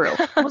 Play that through.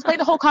 Let's play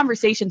the whole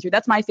conversation through.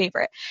 That's my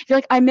favorite. If you're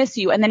like, I miss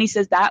you. And then he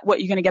says that, what,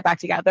 you're going to get back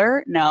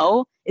together?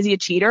 No. Is he a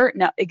cheater?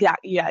 No.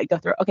 Exactly. Yeah, go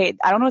through. Okay.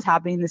 I don't know what's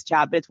happening in this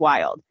chat, but it's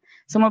wild.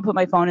 Someone put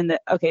my phone in the,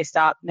 okay,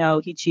 stop.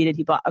 No, he cheated.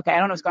 He bought. Okay, I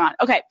don't know what's going on.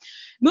 Okay,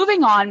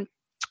 moving on.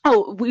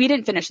 Oh, we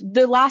didn't finish.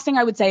 The last thing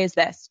I would say is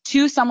this.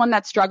 To someone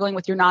that's struggling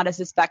with you're not as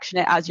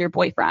affectionate as your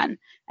boyfriend,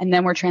 and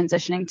then we're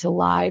transitioning to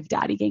live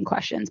Daddy Gang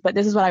questions. But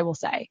this is what I will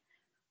say.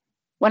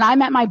 When I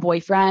met my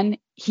boyfriend,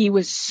 he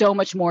was so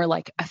much more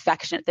like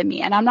affectionate than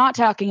me. And I'm not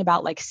talking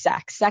about like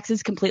sex. Sex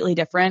is completely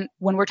different.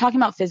 When we're talking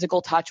about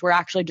physical touch, we're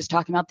actually just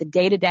talking about the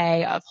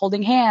day-to-day of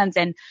holding hands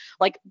and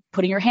like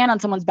putting your hand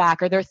on someone's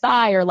back or their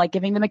thigh or like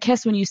giving them a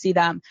kiss when you see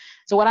them.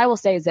 So what I will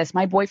say is this,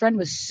 my boyfriend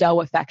was so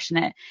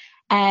affectionate.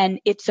 And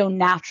it's so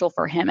natural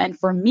for him. And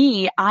for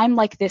me, I'm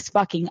like this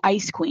fucking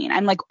ice queen.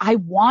 I'm like, I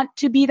want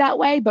to be that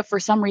way, but for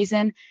some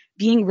reason,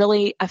 being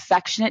really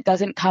affectionate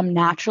doesn't come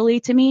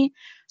naturally to me.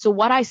 So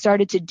what I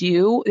started to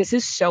do, this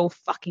is so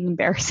fucking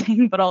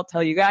embarrassing, but I'll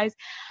tell you guys,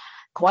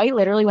 quite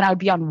literally when I would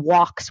be on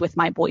walks with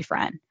my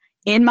boyfriend,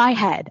 in my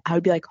head, I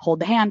would be like, hold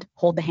the hand,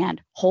 hold the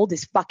hand, hold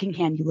his fucking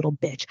hand, you little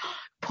bitch.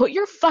 Put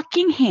your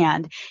fucking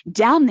hand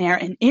down there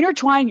and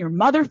intertwine your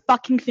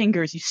motherfucking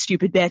fingers, you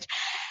stupid bitch.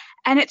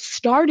 And it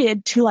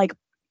started to like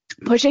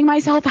pushing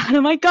myself out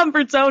of my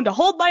comfort zone to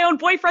hold my own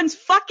boyfriend's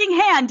fucking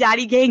hand,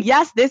 Daddy Gang.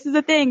 Yes, this is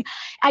a thing.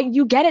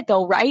 You get it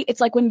though, right? It's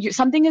like when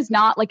something is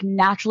not like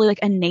naturally like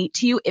innate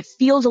to you, it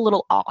feels a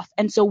little off.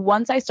 And so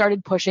once I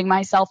started pushing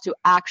myself to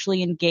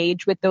actually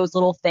engage with those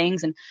little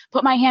things and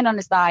put my hand on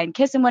his thigh and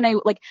kiss him when I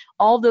like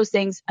all of those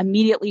things,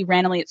 immediately,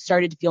 randomly, it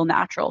started to feel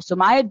natural. So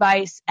my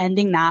advice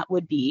ending that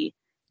would be,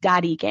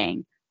 Daddy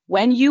Gang,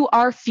 when you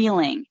are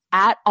feeling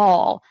at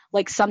all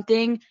like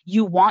something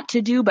you want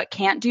to do but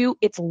can't do,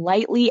 it's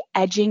lightly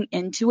edging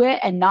into it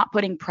and not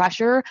putting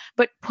pressure,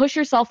 but push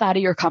yourself out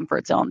of your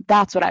comfort zone.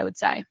 That's what I would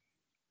say.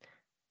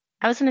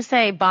 I was going to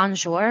say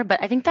bonjour,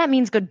 but I think that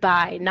means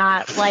goodbye,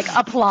 not like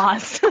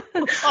applause.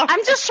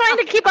 I'm just trying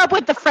to keep up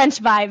with the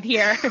French vibe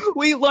here.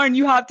 Wait, Lauren,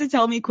 you have to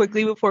tell me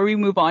quickly before we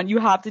move on. You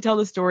have to tell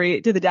the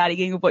story to the Daddy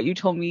Gang of what you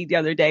told me the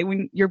other day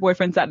when your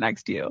boyfriend sat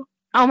next to you.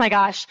 Oh my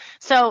gosh.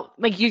 So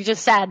like you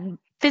just said,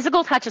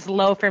 physical touch is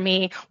low for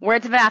me.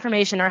 Words of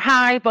affirmation are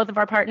high. Both of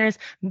our partners,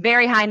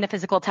 very high in the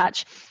physical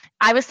touch.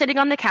 I was sitting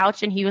on the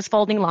couch and he was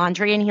folding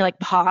laundry and he like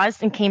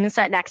paused and came and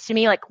sat next to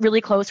me like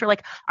really close where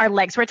like our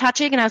legs were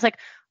touching. And I was like,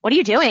 what are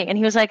you doing? And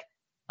he was like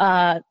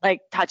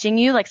touching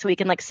you like so we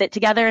can like sit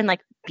together and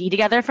like be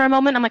together for a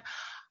moment. I'm like,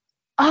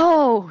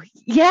 oh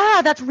yeah,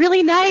 that's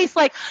really nice.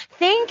 Like,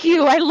 thank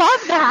you. I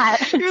love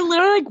that. You're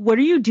literally like, what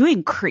are you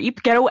doing,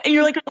 creep? Get away. And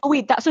you're like, oh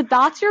wait, so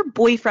that's your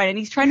boyfriend and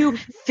he's trying to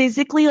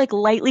physically like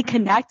lightly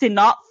connect and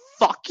not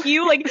fuck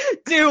you. Like,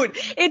 dude,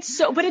 it's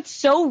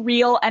so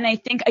real. And I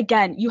think,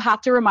 again, you have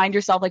to remind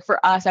yourself, like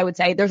for us, I would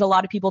say there's a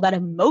lot of people that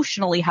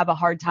emotionally have a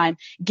hard time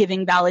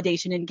giving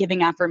validation and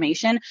giving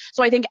affirmation.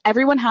 So I think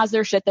everyone has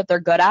their shit that they're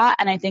good at.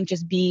 And I think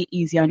just be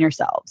easy on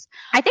yourselves.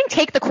 I think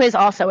take the quiz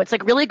also. It's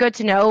like really good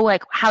to know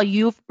like how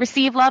you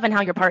receive love and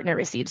how your partner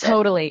receives it.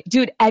 Totally.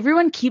 Dude,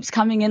 everyone keeps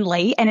coming in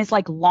late and it's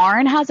like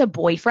Lauren has a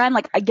boyfriend.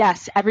 Like, I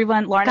guess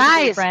Lauren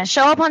has a boyfriend. Guys,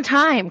 show up on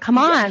time. Come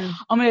on.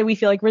 Oh my God, we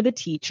feel like we're the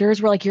teachers.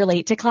 We're like, you're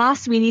late to class.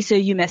 sweetie, so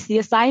you missed the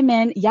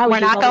assignment. Yeah, we're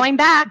not going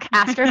back.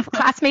 Ask your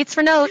classmates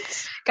for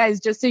notes. Guys,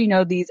 just so you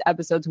know, these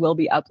episodes will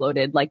be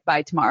uploaded like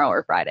by tomorrow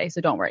or Friday,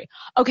 so don't worry.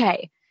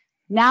 Okay,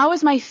 now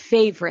is my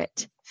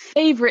favorite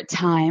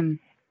time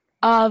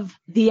of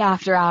the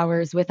After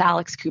Hours with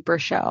Alex Cooper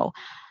show.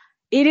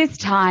 It is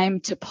time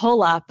to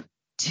pull up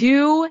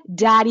 2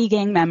 Daddy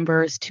Gang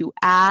members to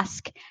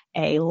ask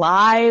a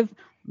live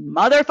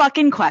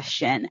motherfucking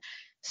question.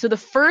 So the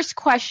first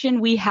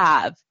question we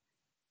have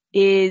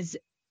is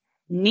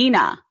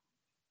Nina.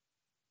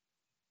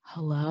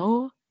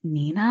 Hello,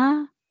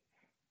 Nina?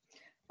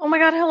 Oh my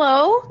God,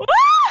 hello?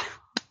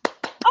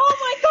 Oh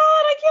my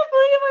God, I can't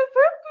believe my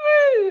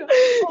birthday!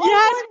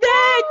 Yes,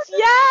 bitch!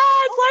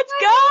 Yes, let's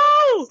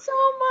go! So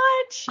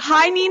much!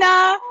 Hi,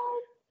 Nina.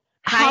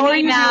 How are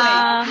you doing?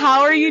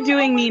 How are you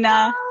doing,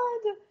 Nina?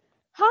 God.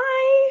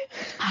 Hi.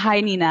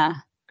 Hi,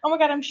 Nina. Oh my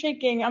God, I'm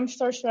shaking. I'm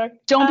starstruck.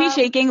 Don't be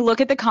shaking.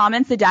 Look at the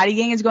comments. The Daddy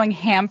Gang is going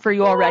ham for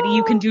you already.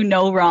 You can do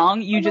no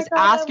wrong. You just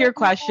ask your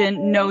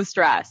question, no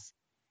stress.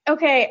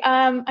 Okay,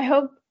 I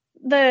hope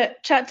the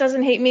chat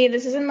doesn't hate me.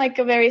 This isn't like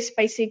a very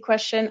spicy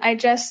question. I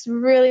just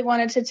really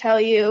wanted to tell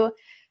you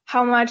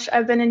how much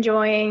I've been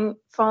enjoying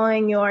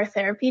following your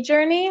therapy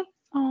journey.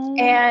 Oh.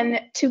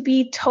 And to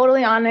be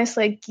totally honest,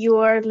 like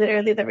you're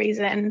literally the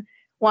reason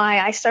why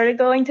I started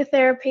going to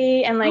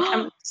therapy, and like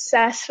I'm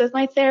obsessed with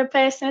my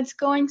therapist and it's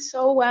going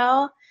so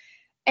well.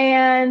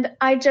 And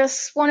I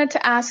just wanted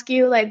to ask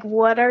you, like,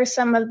 what are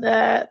some of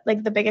the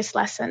biggest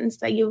lessons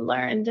that you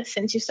learned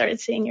since you started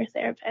seeing your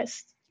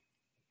therapist?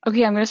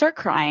 Okay, I'm going to start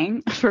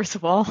crying. First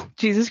of all,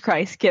 Jesus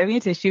Christ, give me a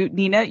tissue.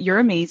 Nina, you're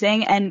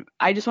amazing. And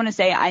I just want to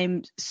say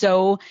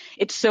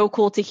it's so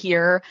cool to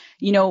hear,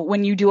 you know,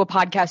 when you do a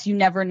podcast, you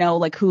never know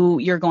like who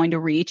you're going to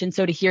reach. And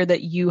so to hear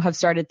that you have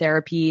started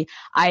therapy,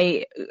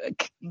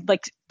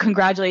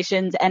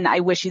 congratulations. And I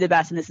wish you the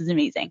best. And this is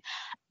amazing.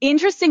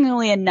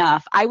 Interestingly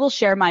enough, I will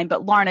share mine,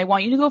 but Lauren, I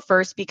want you to go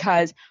first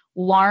because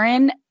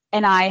Lauren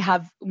and I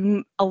have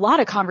a lot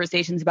of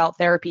conversations about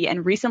therapy.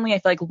 And recently I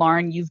feel like,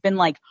 Lauren, you've been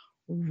like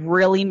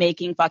really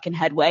making fucking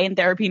headway in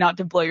therapy, not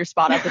to blow your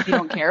spot up if you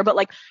don't care, but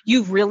like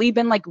you've really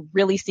been like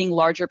really seeing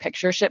larger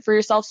picture shit for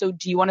yourself. So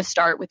do you want to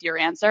start with your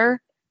answer?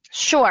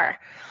 Sure.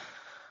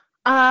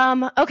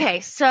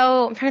 Okay,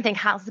 so I'm trying to think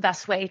how's the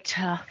best way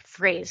to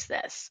phrase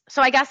this.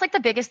 So I guess like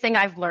the biggest thing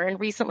I've learned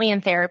recently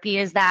in therapy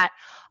is that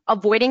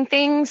avoiding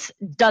things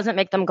doesn't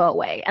make them go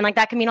away. And like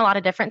that can mean a lot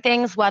of different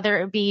things,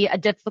 whether it be a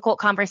difficult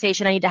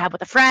conversation I need to have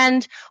with a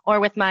friend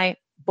or with my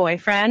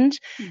boyfriend.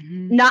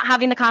 Mm-hmm. Not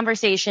having the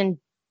conversation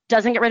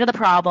doesn't get rid of the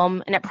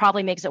problem, and it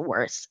probably makes it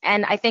worse.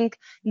 And I think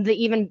the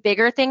even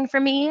bigger thing for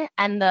me,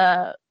 and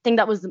the thing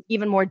that was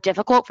even more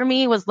difficult for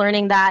me, was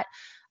learning that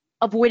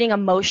avoiding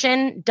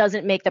emotion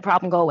doesn't make the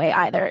problem go away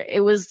either. It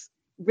was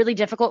really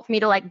difficult for me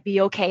to like be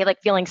okay,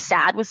 like feeling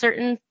sad with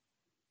certain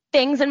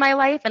things in my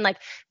life and like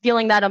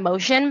feeling that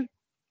emotion.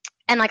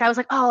 And like I was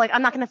like, oh, like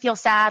I'm not going to feel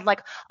sad,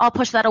 like I'll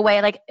push that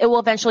away, like it will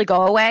eventually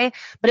go away.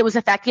 But it was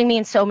affecting me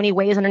in so many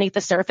ways underneath the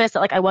surface that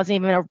like I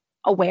wasn't even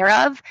aware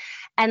of.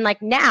 And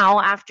like now,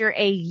 after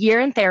a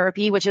year in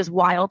therapy, which is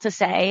wild to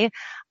say,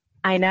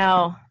 I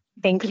know,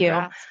 thank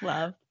Congrats, you.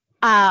 Love.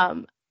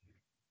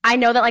 I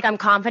know that like I'm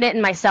confident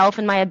in myself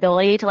and my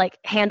ability to like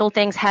handle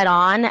things head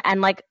on,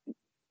 and like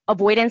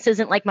avoidance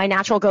isn't like my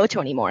natural go-to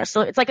anymore.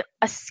 So it's like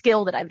a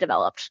skill that I've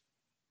developed.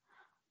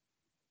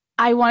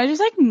 I want to just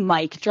like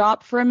mic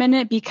drop for a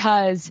minute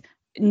because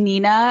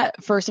Nina,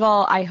 first of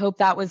all, I hope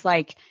that was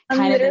like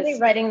I'm literally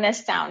writing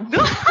this down.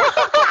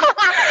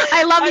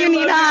 I love you,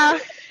 Nina.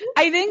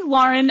 I think,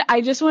 Lauren,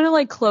 I just want to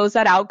like close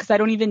that out because I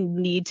don't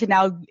even need to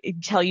now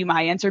tell you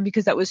my answer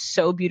because that was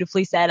so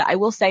beautifully said. I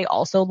will say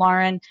also,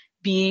 Lauren,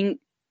 being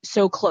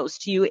so close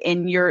to you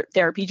in your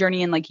therapy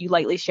journey and like you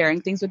lightly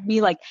sharing things with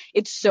me, like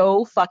it's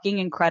so fucking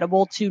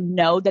incredible to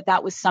know that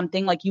that was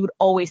something like you would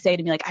always say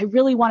to me, like, I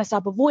really want to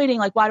stop avoiding.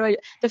 Like,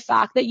 the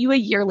fact that you a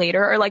year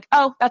later are like,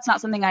 oh, that's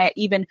not something I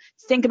even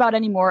think about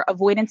anymore.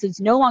 Avoidance is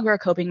no longer a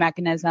coping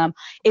mechanism.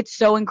 It's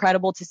so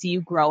incredible to see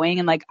you growing.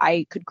 And like,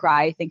 I could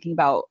cry thinking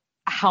about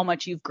how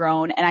much you've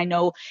grown. And I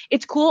know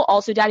it's cool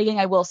also, Daddy Gang,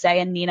 I will say,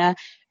 and Nina,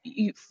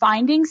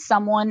 finding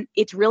someone,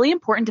 it's really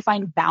important to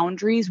find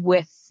boundaries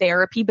with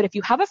therapy. But if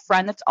you have a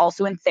friend that's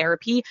also in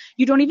therapy,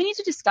 you don't even need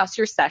to discuss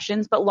your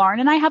sessions. But Lauren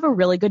and I have a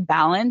really good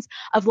balance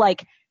of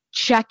like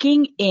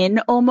checking in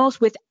almost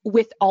with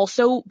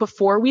also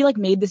before we like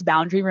made this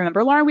boundary.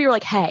 Remember, Lauren, we were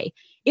like, hey,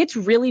 it's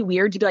really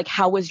weird to be like,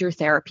 how was your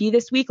therapy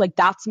this week? Like,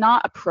 that's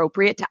not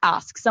appropriate to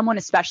ask someone,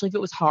 especially if it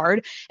was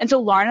hard. And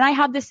so Lauren and I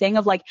have this thing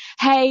of like,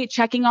 hey,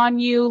 checking on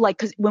you, like,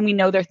 because when we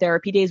know their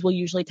therapy days, we'll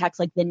usually text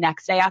like the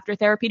next day after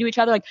therapy to each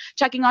other, like,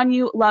 checking on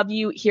you, love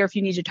you, here if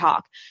you need to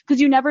talk. Because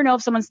you never know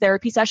if someone's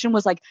therapy session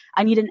was like,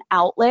 I need an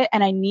outlet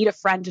and I need a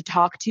friend to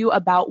talk to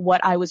about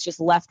what I was just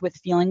left with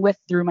feeling with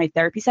through my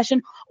therapy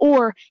session,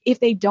 or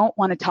if they don't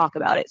want to talk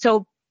about it.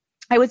 So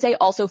I would say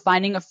also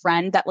finding a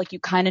friend that like you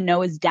kind of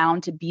know is down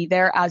to be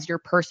there as your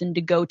person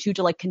to go to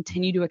like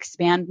continue to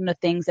expand into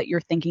things that you're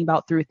thinking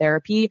about through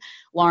therapy.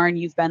 Lauren,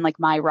 you've been like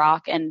my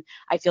rock, and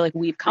I feel like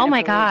we've kind of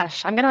really,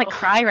 gosh, I'm gonna like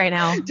cry right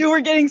now. Dude,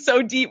 we're getting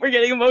so deep. We're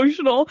getting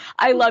emotional.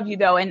 I love you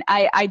though. And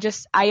I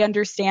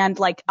understand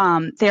like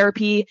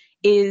therapy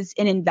is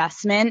an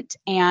investment.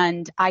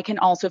 And I can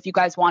also, if you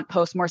guys want,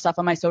 post more stuff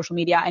on my social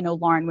media. I know,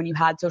 Lauren, when you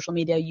had social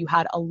media, you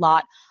had a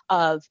lot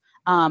of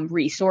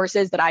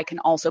resources that I can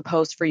also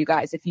post for you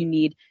guys if you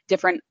need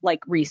different like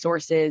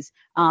resources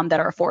that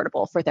are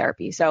affordable for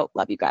therapy. So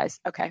love you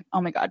guys. Okay.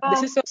 Oh my God.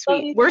 This is so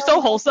sweet. We're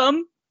so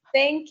wholesome.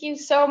 Thank you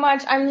so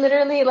much. I'm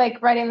literally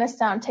like writing this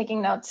down,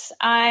 taking notes.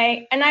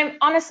 I'm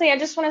honestly, I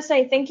just want to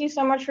say thank you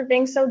so much for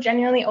being so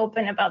genuinely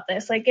open about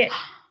this. Like it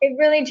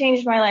really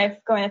changed my life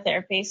going to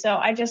therapy. So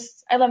I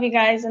love you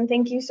guys and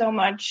thank you so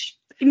much.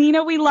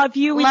 Nina, we love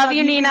you. We love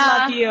you, Nina. We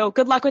love you.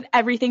 Good luck with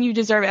everything. You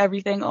deserve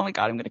everything. Oh my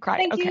God, I'm going to cry.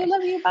 Thank you.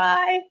 Love you.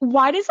 Bye.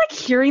 Why does like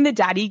hearing the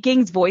Daddy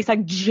Gang's voice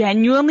like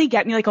genuinely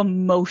get me like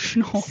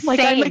emotional? Like,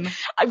 Same.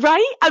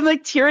 Right? I'm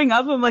like tearing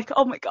up. I'm like,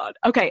 oh my God.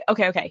 Okay.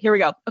 Here we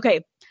go.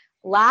 Okay.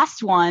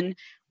 Last one.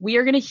 We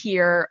are going to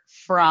hear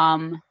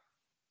from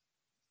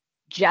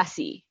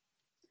Jessie.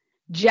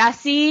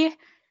 Jessie,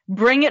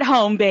 bring it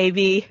home,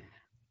 baby.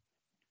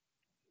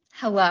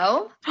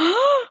 Hello?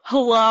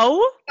 Hello?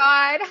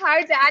 God,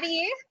 hi,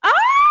 Daddy. Ah!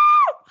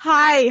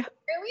 Hi. Really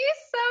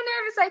so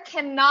nervous. I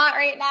cannot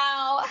right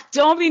now.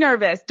 Don't be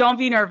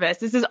nervous.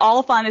 This is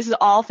all fun. This is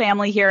all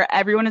family here.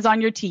 Everyone is on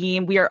your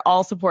team. We are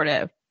all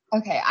supportive.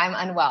 Okay, I'm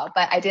unwell,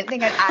 but I didn't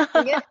think I'd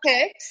actually get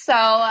picked.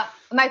 So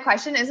my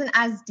question isn't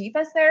as deep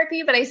as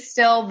therapy, but I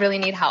still really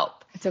need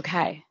help. It's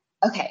okay.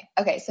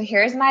 Okay. So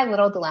here's my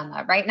little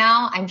dilemma. Right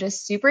now, I'm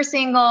just super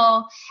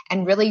single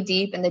and really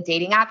deep in the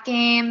dating app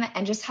game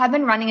and just have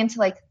been running into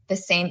like the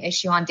same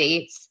issue on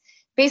dates.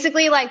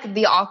 Basically like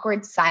the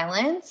awkward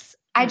silence.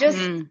 I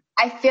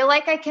feel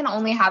like I can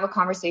only have a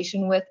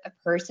conversation with a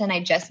person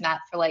I just met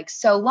for like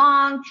so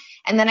long.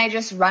 And then I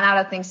just run out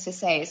of things to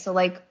say. So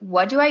like,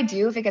 what do I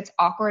do if it gets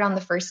awkward on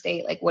the first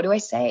date? Like, what do I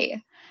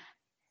say?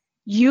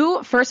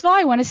 First of all,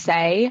 I want to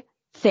say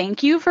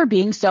thank you for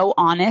being so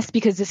honest,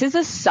 because this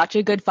is such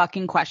a good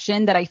fucking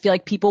question that I feel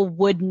like people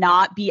would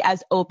not be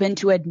as open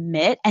to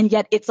admit. And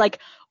yet it's like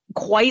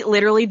quite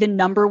literally the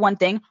number one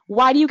thing.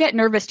 Why do you get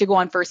nervous to go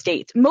on first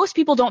dates? Most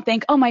people don't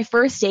think, oh, my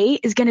first date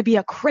is going to be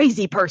a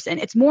crazy person.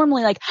 It's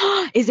normally like,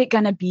 oh, is it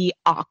going to be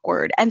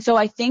awkward? And so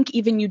I think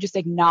even you just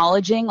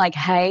acknowledging like,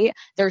 hey,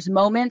 there's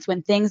moments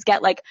when things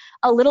get like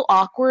a little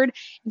awkward.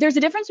 There's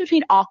a difference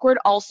between awkward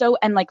also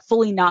and like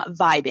fully not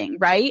vibing,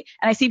 right?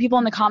 And I see people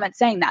in the comments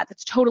saying that.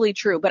 That's totally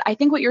true. But I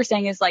think what you're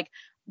saying is like,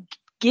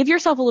 give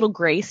yourself a little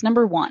grace.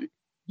 Number one.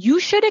 You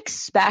should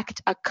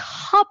expect a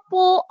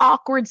couple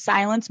awkward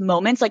silence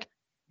moments. Like,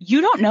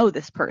 you don't know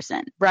this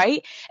person,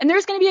 right? And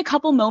there's going to be a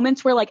couple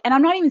moments where like, and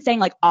I'm not even saying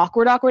like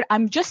awkward.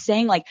 I'm just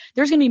saying like,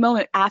 there's going to be a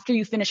moment after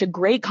you finish a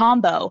great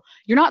combo.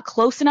 You're not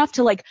close enough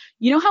to like,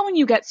 you know how when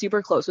you get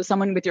super close with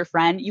someone, with your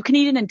friend, you can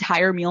eat an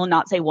entire meal and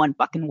not say one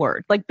fucking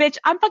word. Like, bitch,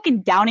 I'm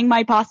fucking downing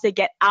my pasta,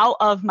 get out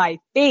of my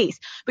face.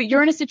 But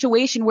you're in a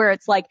situation where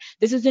it's like,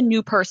 this is a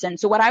new person.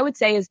 So what I would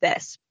say is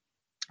this.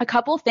 A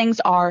couple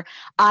things are,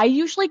 I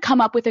usually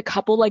come up with a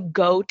couple like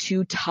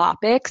go-to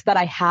topics that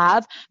I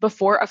have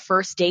before a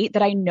first date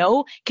that I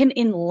know can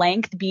in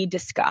length be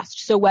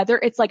discussed. So whether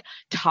it's like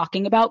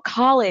talking about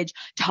college,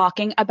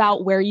 talking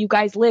about where you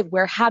guys live,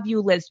 where have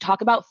you lived,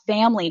 talk about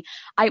family.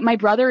 My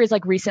brother is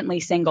like recently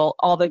single.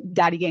 All the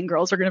Daddy Gang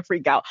girls are going to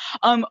freak out.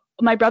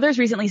 My brother's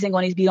recently single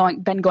and he's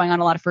been going on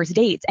a lot of first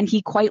dates. And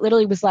he quite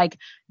literally was like,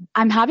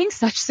 I'm having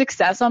such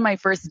success on my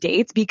first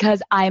dates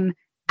because I'm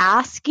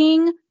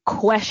asking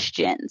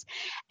questions.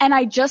 And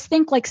I just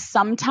think like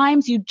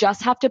sometimes you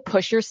just have to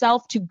push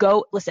yourself to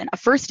go, listen, a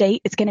first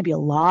date, it's going to be a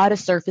lot of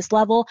surface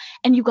level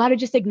and you got to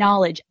just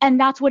acknowledge. And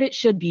that's what it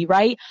should be,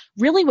 right?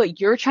 Really what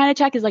you're trying to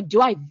check is like,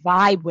 do I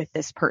vibe with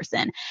this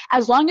person?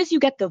 As long as you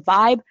get the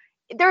vibe,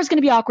 there's going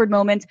to be awkward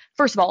moments.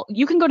 First of all,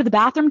 you can go to the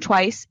bathroom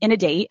twice in a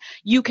date.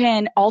 You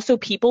can also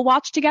people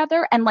watch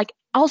together. And like,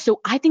 also,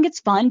 I think it's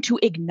fun to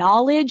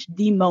acknowledge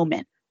the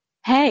moment.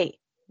 Hey,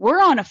 we're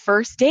on a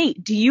first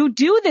date. Do you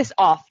do this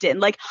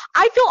often? Like,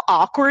 I feel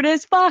awkward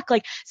as fuck.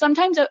 Like,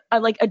 sometimes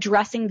like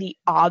addressing the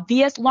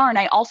obvious. Lauren,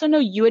 I also know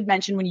you had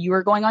mentioned when you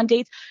were going on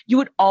dates,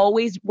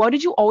 what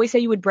did you always say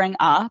you would bring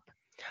up?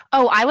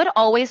 Oh, I would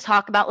always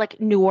talk about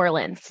like New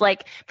Orleans.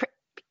 Like,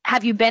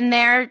 have you been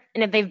there?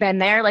 And if they've been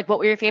there, like, what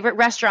were your favorite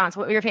restaurants?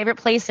 What were your favorite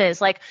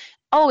places? Like,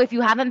 oh, if you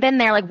haven't been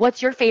there, like,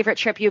 what's your favorite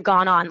trip you've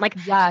gone on? Like,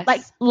 yes.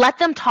 Like, let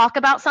them talk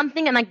about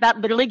something. And like,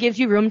 that literally gives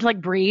you room to like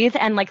breathe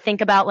and like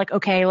think about like,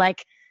 okay,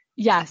 like,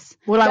 yes.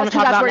 What do I want to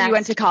talk about where next? You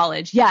went to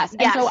college. Yes.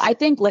 And so I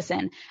think,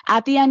 listen,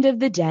 at the end of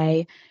the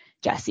day,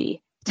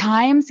 Jessie,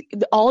 times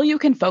all you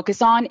can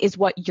focus on is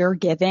what you're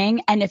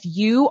giving. And if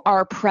you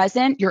are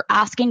present, you're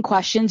asking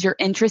questions, you're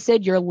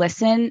interested, you're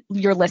listening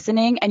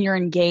and you're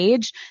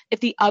engaged, if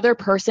the other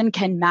person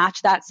can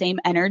match that same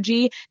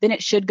energy, then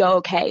it should go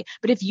okay.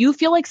 But if you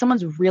feel like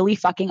someone's really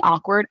fucking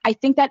awkward, I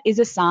think that is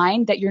a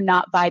sign that you're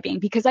not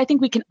vibing, because I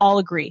think we can all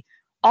agree,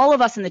 all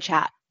of us in the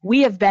chat,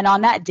 we have been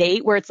on that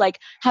date where it's like,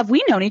 have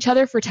we known each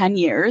other for 10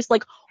 years?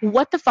 Like,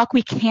 what the fuck?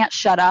 We can't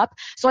shut up.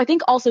 So I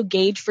think also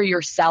gauge for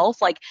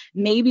yourself, like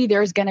maybe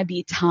there's going to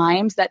be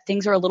times that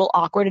things are a little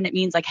awkward and it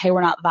means like, hey, we're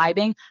not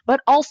vibing.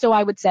 But also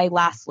I would say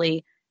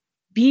lastly,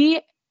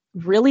 be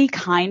really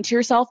kind to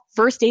yourself.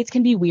 First dates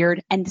can be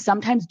weird, and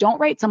sometimes don't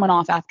write someone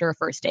off after a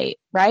first date,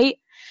 right?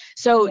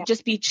 So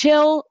just be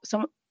chill.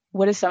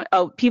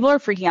 People are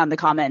freaking out in the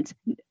comments.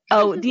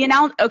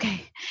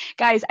 Okay,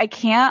 guys, I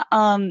can't,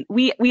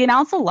 we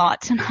announced a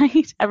lot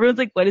tonight. Everyone's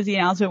like, what is the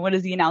announcement? What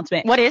is the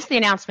announcement? What is the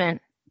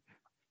announcement?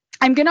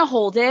 I'm going to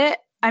hold it.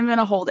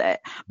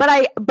 But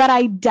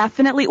I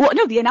definitely,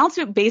 the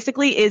announcement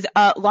basically is,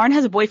 Lauren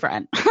has a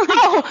boyfriend.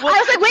 I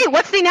was like, wait,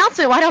 what's the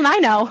announcement? Why don't I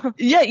know?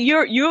 Yeah,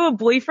 you have a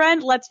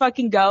boyfriend. Let's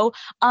fucking go.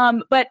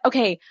 But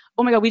okay.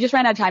 Oh my God, we just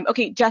ran out of time.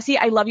 Okay, Jessie,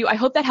 I love you. I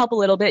hope that helped a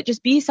little bit.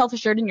 Just be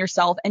self-assured in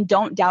yourself and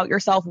don't doubt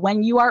yourself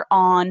when you are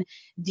on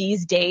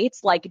these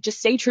dates. Like, just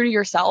stay true to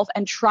yourself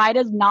and try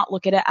to not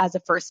look at it as a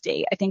first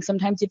date. I think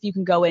sometimes if you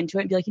can go into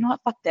it and be like, you know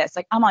what, fuck this.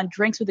 Like, I'm on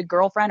drinks with a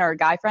girlfriend or a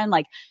guy friend,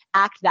 like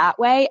act that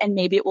way and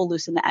maybe it will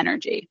loosen the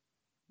energy.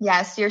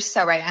 Yes, you're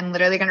so right. I'm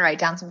literally going to write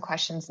down some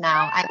questions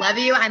now. I love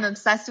you. I'm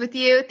obsessed with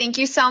you. Thank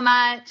you so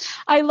much.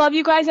 I love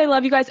you guys.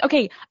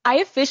 Okay, I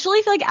officially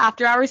feel like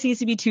After Hours needs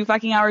to be 2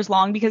 fucking hours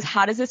long, because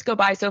how does this go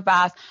by so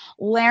fast?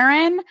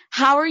 Lauren,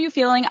 how are you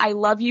feeling? I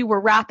love you.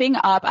 We're wrapping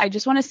up. I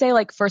just want to say,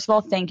 like, first of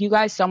all, thank you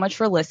guys so much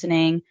for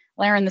listening.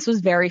 Lauren, this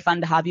was very fun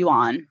to have you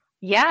on.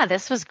 Yeah,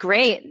 this was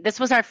great. This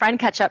was our friend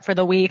catch up for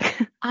the week.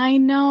 I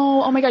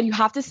know. Oh my God, you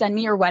have to send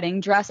me your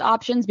wedding dress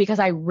options, because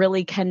I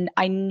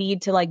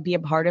need to like be a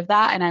part of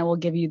that, and I will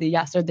give you the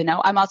yes or the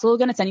no. I'm also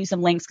going to send you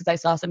some links because I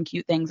saw some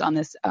cute things on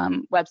this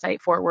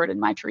website, Forward and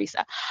My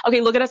Teresa.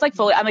 Okay, look at us like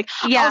fully. I'm like,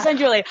 yeah. I'll send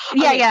you later.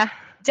 Okay, yeah.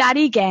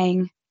 Daddy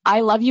gang,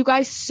 I love you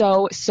guys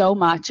so, so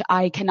much.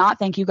 I cannot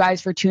thank you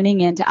guys for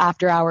tuning in to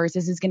After Hours.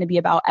 This is going to be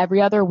about every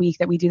other week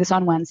that we do this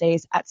on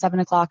Wednesdays at 7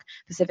 o'clock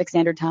Pacific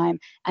Standard Time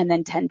and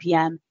then 10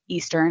 p.m.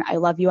 Eastern. I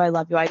love you. I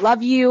love you. I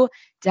love you.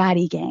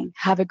 Daddy gang,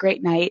 have a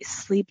great night.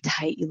 Sleep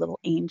tight, you little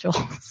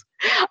angels.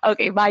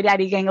 Okay, bye,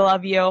 Daddy gang. I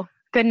love you.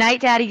 Good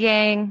night, Daddy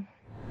gang.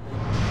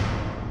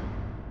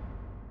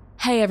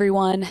 Hey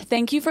everyone,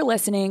 thank you for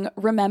listening.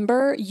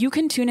 Remember, you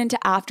can tune into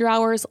After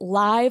Hours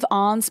live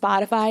on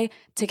Spotify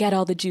to get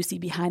all the juicy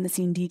behind the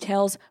scene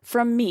details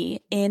from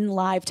me in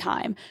live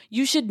time.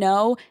 You should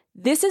know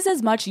this is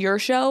as much your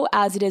show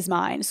as it is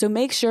mine. So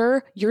make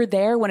sure you're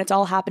there when it's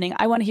all happening.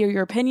 I want to hear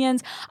your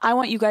opinions. I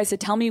want you guys to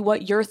tell me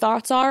what your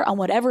thoughts are on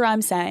whatever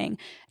I'm saying.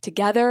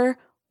 Together,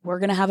 we're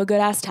going to have a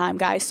good ass time,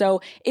 guys. So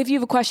if you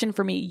have a question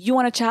for me, you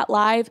want to chat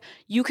live,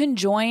 you can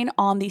join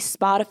on the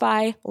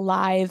Spotify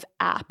Live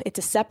app. It's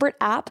a separate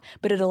app,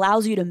 but it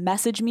allows you to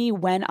message me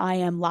when I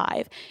am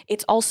live.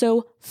 It's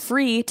also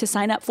free to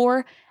sign up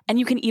for, and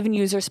you can even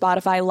use your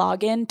Spotify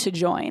login to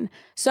join.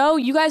 So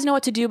you guys know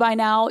what to do by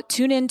now.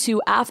 Tune in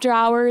to After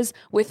Hours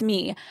with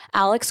me,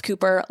 Alex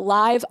Cooper,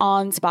 live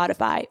on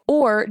Spotify,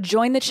 or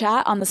join the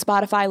chat on the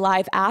Spotify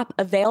Live app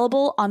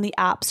available on the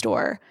App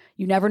Store.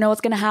 You never know what's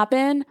going to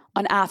happen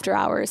on After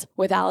Hours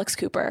with Alex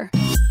Cooper.